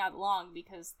 they're really not long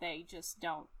because they just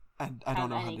don't I don't have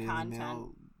know how any Daily content.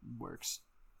 Mail works.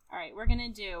 Alright, we're gonna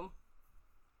do...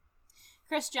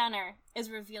 Kris Jenner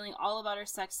is revealing all about her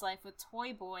sex life with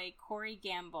toy boy Corey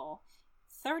Gamble,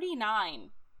 39,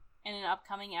 in an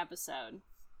upcoming episode.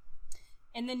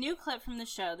 In the new clip from the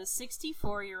show, the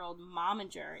 64-year-old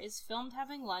momager is filmed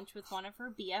having lunch with one of her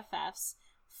BFFs,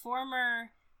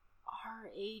 former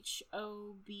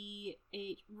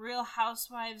RHOBH Real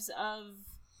Housewives of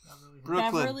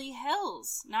Beverly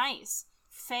Hills. Nice.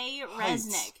 Faye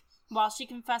Resnick. While she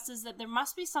confesses that there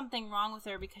must be something wrong with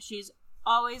her because she's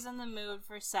always in the mood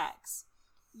for sex.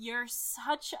 You're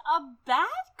such a bad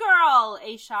girl,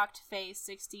 a shocked Faye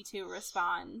 62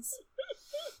 responds.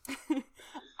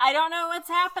 I don't know what's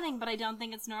happening, but I don't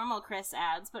think it's normal, Kris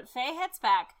adds. But Faye hits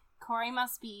back. Corey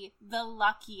must be the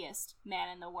luckiest man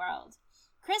in the world.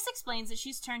 Kris explains that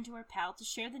she's turned to her pal to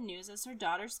share the news as her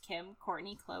daughters Kim,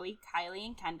 Courtney, Chloe, Kylie,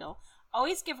 and Kendall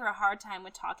always give her a hard time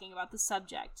with talking about the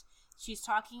subject. She's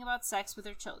talking about sex with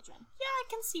her children. Yeah, I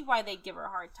can see why they'd give her a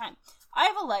hard time. I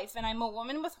have a life, and I'm a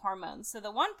woman with hormones, so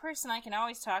the one person I can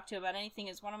always talk to about anything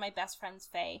is one of my best friends,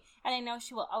 Faye, and I know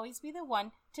she will always be the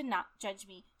one to not judge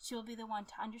me. She will be the one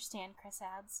to understand, Kris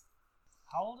adds.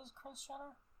 How old is Kris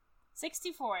Jenner?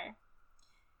 64. Okay.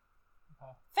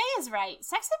 Faye is right.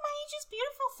 Sex at my age is a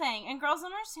beautiful thing, and girls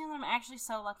don't understand that I'm actually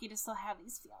so lucky to still have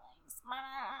these feelings.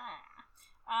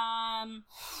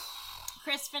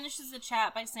 Kris finishes the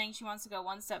chat by saying she wants to go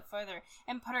one step further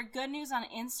and put her good news on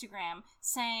Instagram,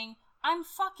 saying, I'm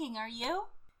fucking, are you?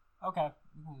 Okay.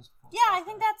 Yeah, I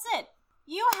think that's it.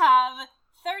 You have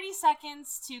 30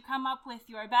 seconds to come up with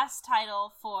your best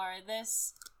title for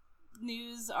this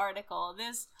news article.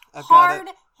 This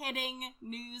hard-hitting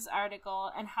news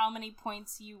article, and how many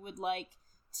points you would like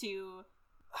to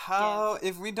give.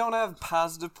 If we don't have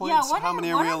positive points, how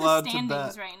many are we allowed to bet? What are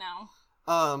the standings right now?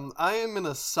 I am in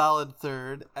a solid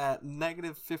third at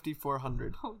negative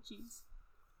 5,400. Oh, jeez.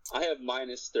 I have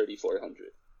minus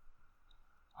 3,400.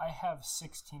 I have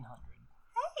 1,600.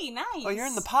 Hey, nice. Oh, you're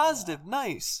in the positive. Yeah.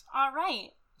 Nice. All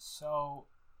right. So,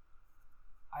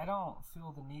 I don't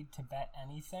feel the need to bet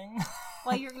anything.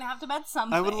 Well, you're going to have to bet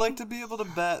something. I would like to be able to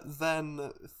bet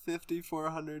then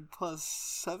 5,400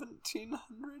 plus 1,700,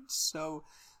 so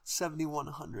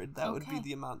 7,100. That would be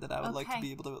the amount that I would like to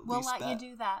be able to at least bet. We'll let you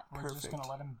do that. We're just going to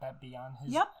let him bet beyond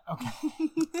his... Yep. Okay.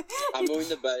 I'm going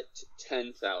to bet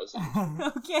 10,000.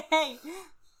 Okay.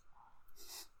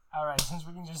 All right, since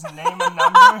we can just name a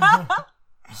number...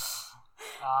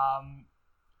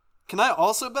 Can I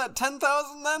also bet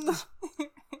 10,000 then?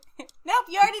 Nope,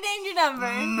 you already named your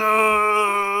number.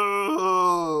 No.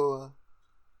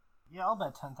 Yeah, I'll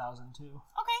bet 10,000 too.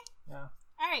 Okay. Yeah.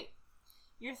 All right.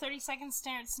 Your 30 seconds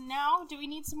starts now. Do we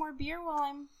need some more beer while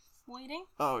I'm waiting?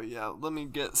 Oh yeah, let me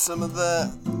get some of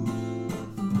that.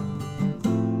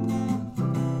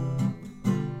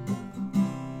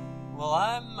 Well,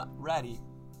 I'm ready.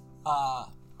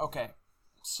 Okay.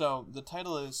 So the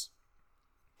title is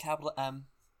capital M,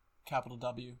 capital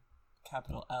W,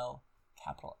 capital L,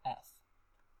 capital F.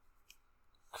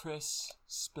 Chris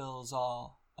spills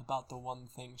all about the one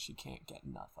thing she can't get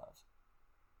enough of.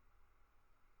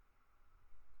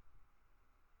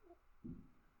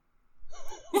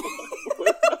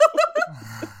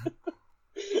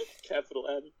 Capital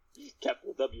M,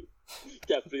 capital W,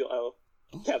 capital L,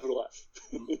 capital F.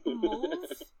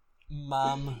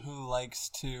 Mom who likes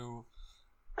to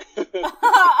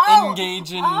Oh,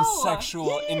 engage in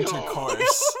sexual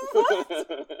intercourse.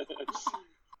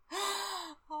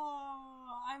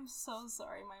 Oh, I'm so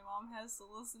sorry my mom has to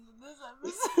listen to this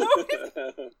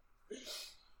episode.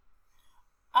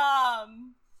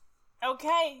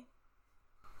 Okay.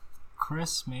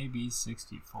 Chris may be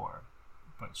 64,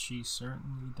 but she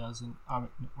certainly doesn't...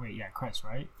 Chris,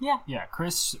 right? Yeah. Yeah,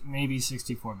 Chris may be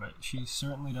 64, but she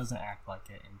certainly doesn't act like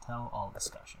it until all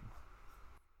discussion.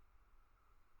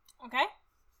 Okay.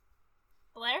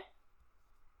 Blair?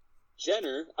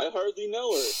 Jenner, I hardly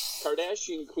know her.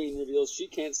 Kardashian queen reveals she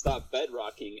can't stop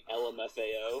bedrocking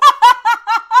LMFAO.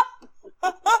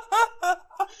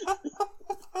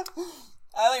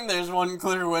 I think there's one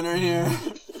clear winner here.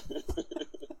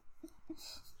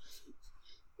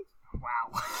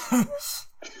 Wow.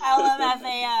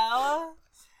 LMFAO.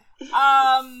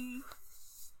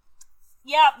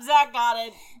 Yep, Zach got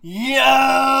it. Yes!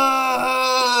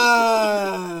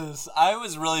 I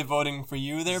was really voting for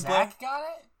you there, Blair. Zach got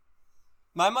it?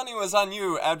 My money was on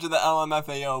you after the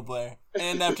LMFAO, Blair.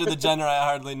 And after the Jenner, I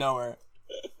hardly know her.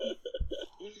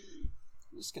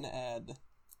 I'm just gonna add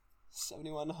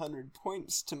 7,100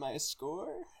 points to my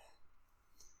score.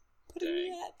 Putting me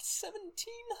at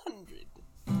 1,700.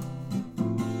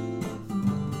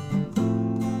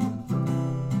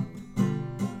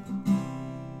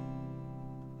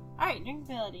 Alright,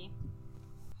 drinkability.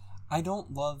 I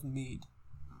don't love mead.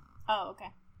 Oh,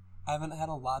 okay. I haven't had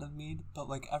a lot of mead, but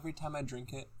like every time I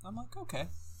drink it, I'm like, okay.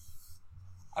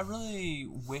 I really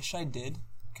wish I did,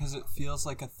 because it feels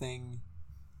like a thing.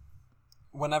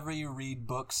 Whenever you read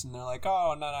books and they're like,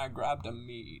 oh, and then I grabbed a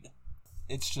mead.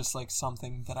 It's just like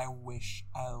something that I wish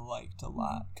I liked a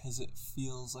lot, because it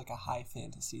feels like a high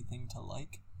fantasy thing to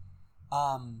like.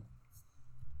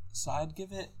 So I'd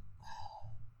give it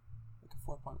like a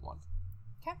 4.1.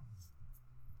 Okay.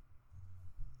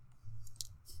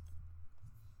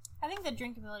 I think the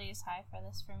drinkability is high for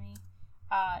this for me.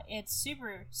 It's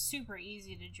super, super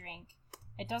easy to drink.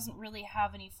 It doesn't really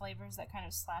have any flavors that kind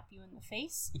of slap you in the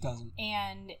face. It doesn't.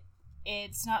 And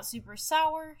it's not super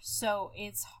sour, so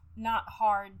it's not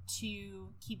hard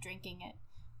to keep drinking it.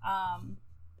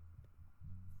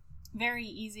 Very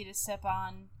easy to sip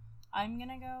on. I'm going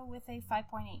to go with a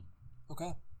 5.8.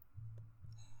 Okay.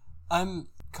 I'm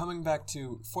coming back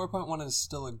to 4.1 is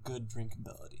still a good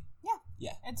drinkability.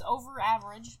 Yeah. It's over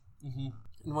average. Mm-hmm.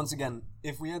 And once again,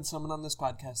 if we had someone on this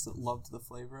podcast that loved the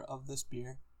flavor of this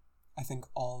beer, I think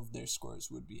all of their scores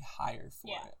would be higher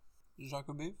for it.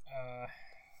 Jacobi?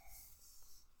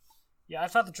 Yeah, I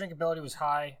thought the drinkability was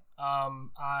high.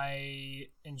 I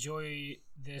enjoy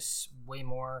this way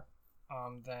more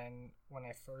than when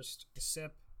I first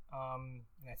sip. And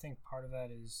I think part of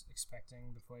that is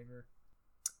expecting the flavor.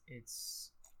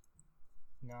 It's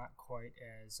not quite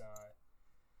as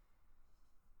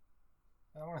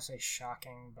I don't want to say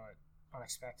shocking, but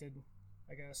unexpected,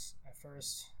 I guess, at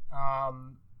first.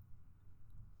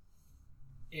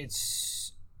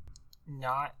 It's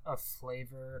not a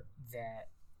flavor that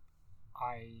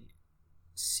I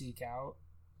seek out,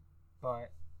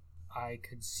 but I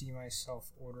could see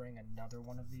myself ordering another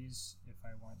one of these if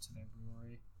I went to their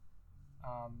brewery.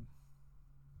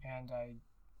 And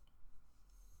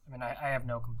I have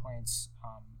no complaints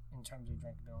in terms of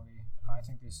drinkability. I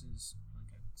think this is really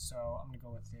good. So I'm going to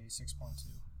go with a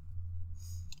 6.2.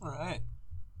 All right.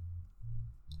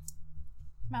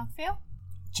 Mouthfeel?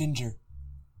 Ginger.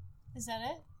 Is that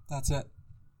it? That's it.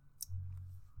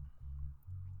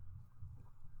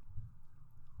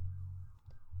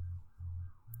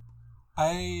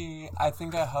 I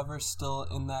think I hover still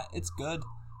in that it's good.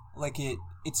 Like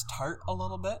it's tart a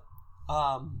little bit.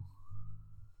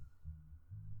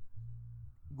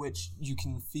 Which you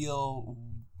can feel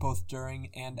both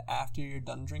during and after you're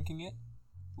done drinking it.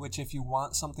 Which if you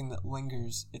want something that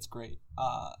lingers, it's great.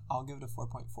 I'll give it a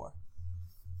 4.4.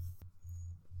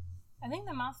 I think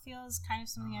the mouthfeel is kind of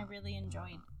something I really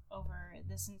enjoyed over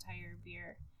this entire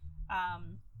beer.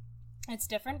 It's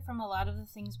different from a lot of the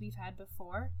things we've had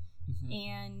before,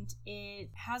 and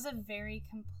it has a very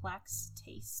complex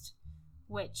taste,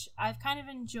 which I've kind of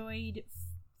enjoyed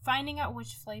finding out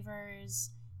which flavors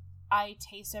I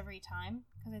taste every time,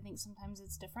 because I think sometimes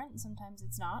it's different and sometimes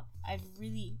it's not. I've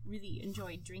really, really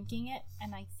enjoyed drinking it,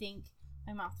 and I think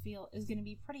my mouthfeel is going to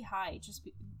be pretty high just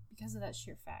because of that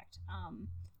sheer fact.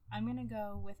 I'm going to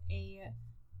go with a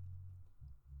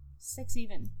 6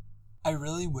 even. I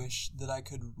really wish that I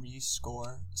could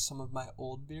rescore some of my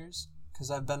old beers, because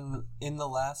I've been, in the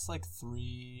last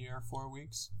 3 or 4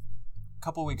 weeks, a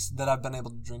couple weeks that I've been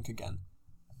able to drink again.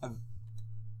 I've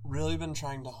really been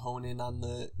trying to hone in on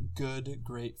the good,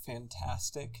 great,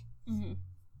 fantastic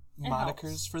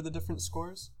monikers for the different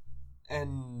scores.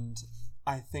 And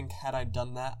I think had I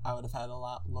done that, I would have had a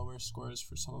lot lower scores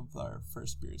for some of our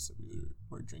first beers that we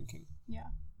were drinking.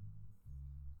 Yeah.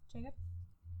 Jacob?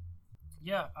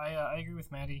 Yeah, I agree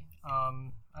with Maddie.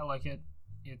 I like it.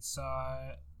 It's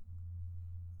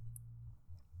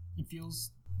it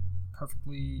feels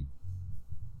perfectly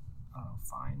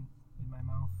fine in my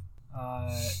mouth.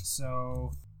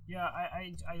 So yeah,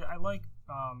 I like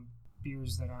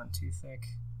beers that aren't too thick,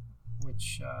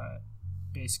 which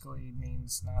basically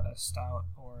means not a stout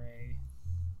or a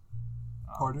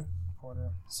Porter.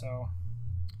 So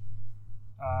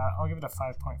I'll give it a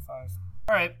 5.5.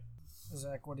 All right,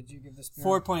 Zach, what did you give this beer?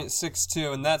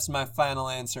 4.62, and that's my final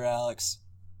answer, Alex.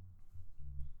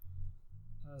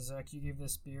 Zach, you gave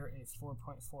this beer a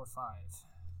 4.45.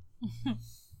 I'm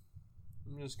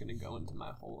just going to go into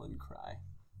my hole and cry.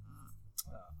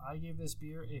 I gave this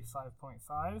beer a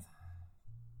 5.5.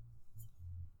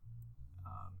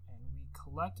 And we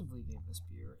collectively gave this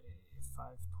beer a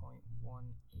 5.18.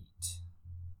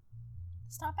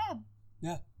 It's not bad.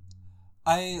 Yeah.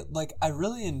 I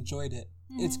really enjoyed it.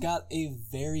 Mm-hmm. It's got a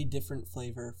very different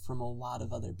flavor from a lot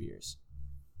of other beers.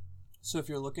 So if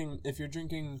you're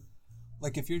drinking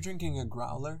a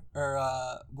growler, or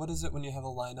what is it when you have a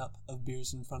lineup of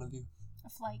beers in front of you?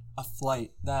 A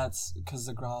flight. That's because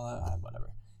the growler,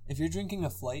 whatever. If you're drinking a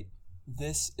flight,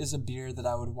 this is a beer that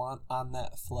I would want on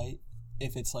that flight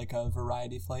if it's a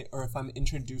variety flight, or if I'm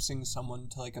introducing someone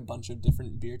to a bunch of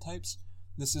different beer types.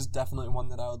 This is definitely one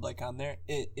that I would like on there.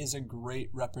 It is a great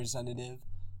representative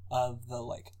of the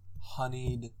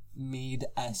honeyed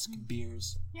mead-esque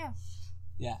beers. Yeah.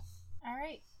 Yeah. All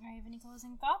right. Do you have any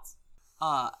closing thoughts?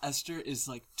 Esther is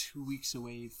 2 weeks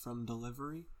away from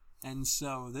delivery, and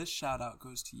so this shout out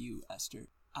goes to you, Esther.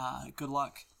 Good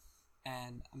luck,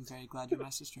 and I'm very glad you're my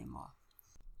sister-in-law.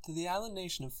 To the island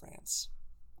nation of France,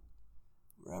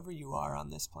 wherever you are on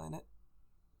this planet,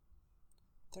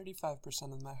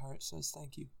 35% of my heart says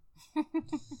thank you.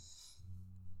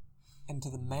 And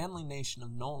to the manly nation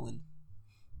of Nolan,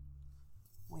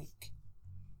 wink.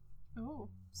 Ooh,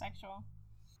 sexual.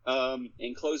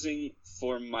 In closing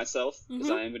for myself,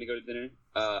 because I am going to go to dinner,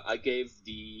 I gave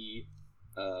the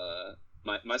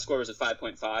my score was a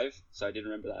 5.5, so I did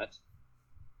remember that.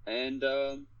 And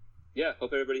yeah,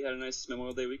 hope everybody had a nice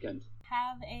Memorial Day weekend.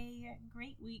 Have a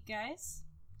great week, guys.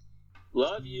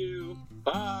 Love you.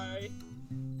 Bye.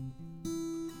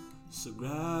 So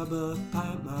grab a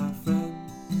pint, my friend.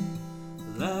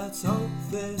 Let's hope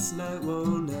this night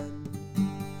won't end.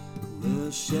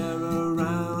 We'll share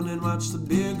around and watch the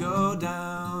beer go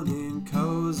down in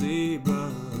cozy brew.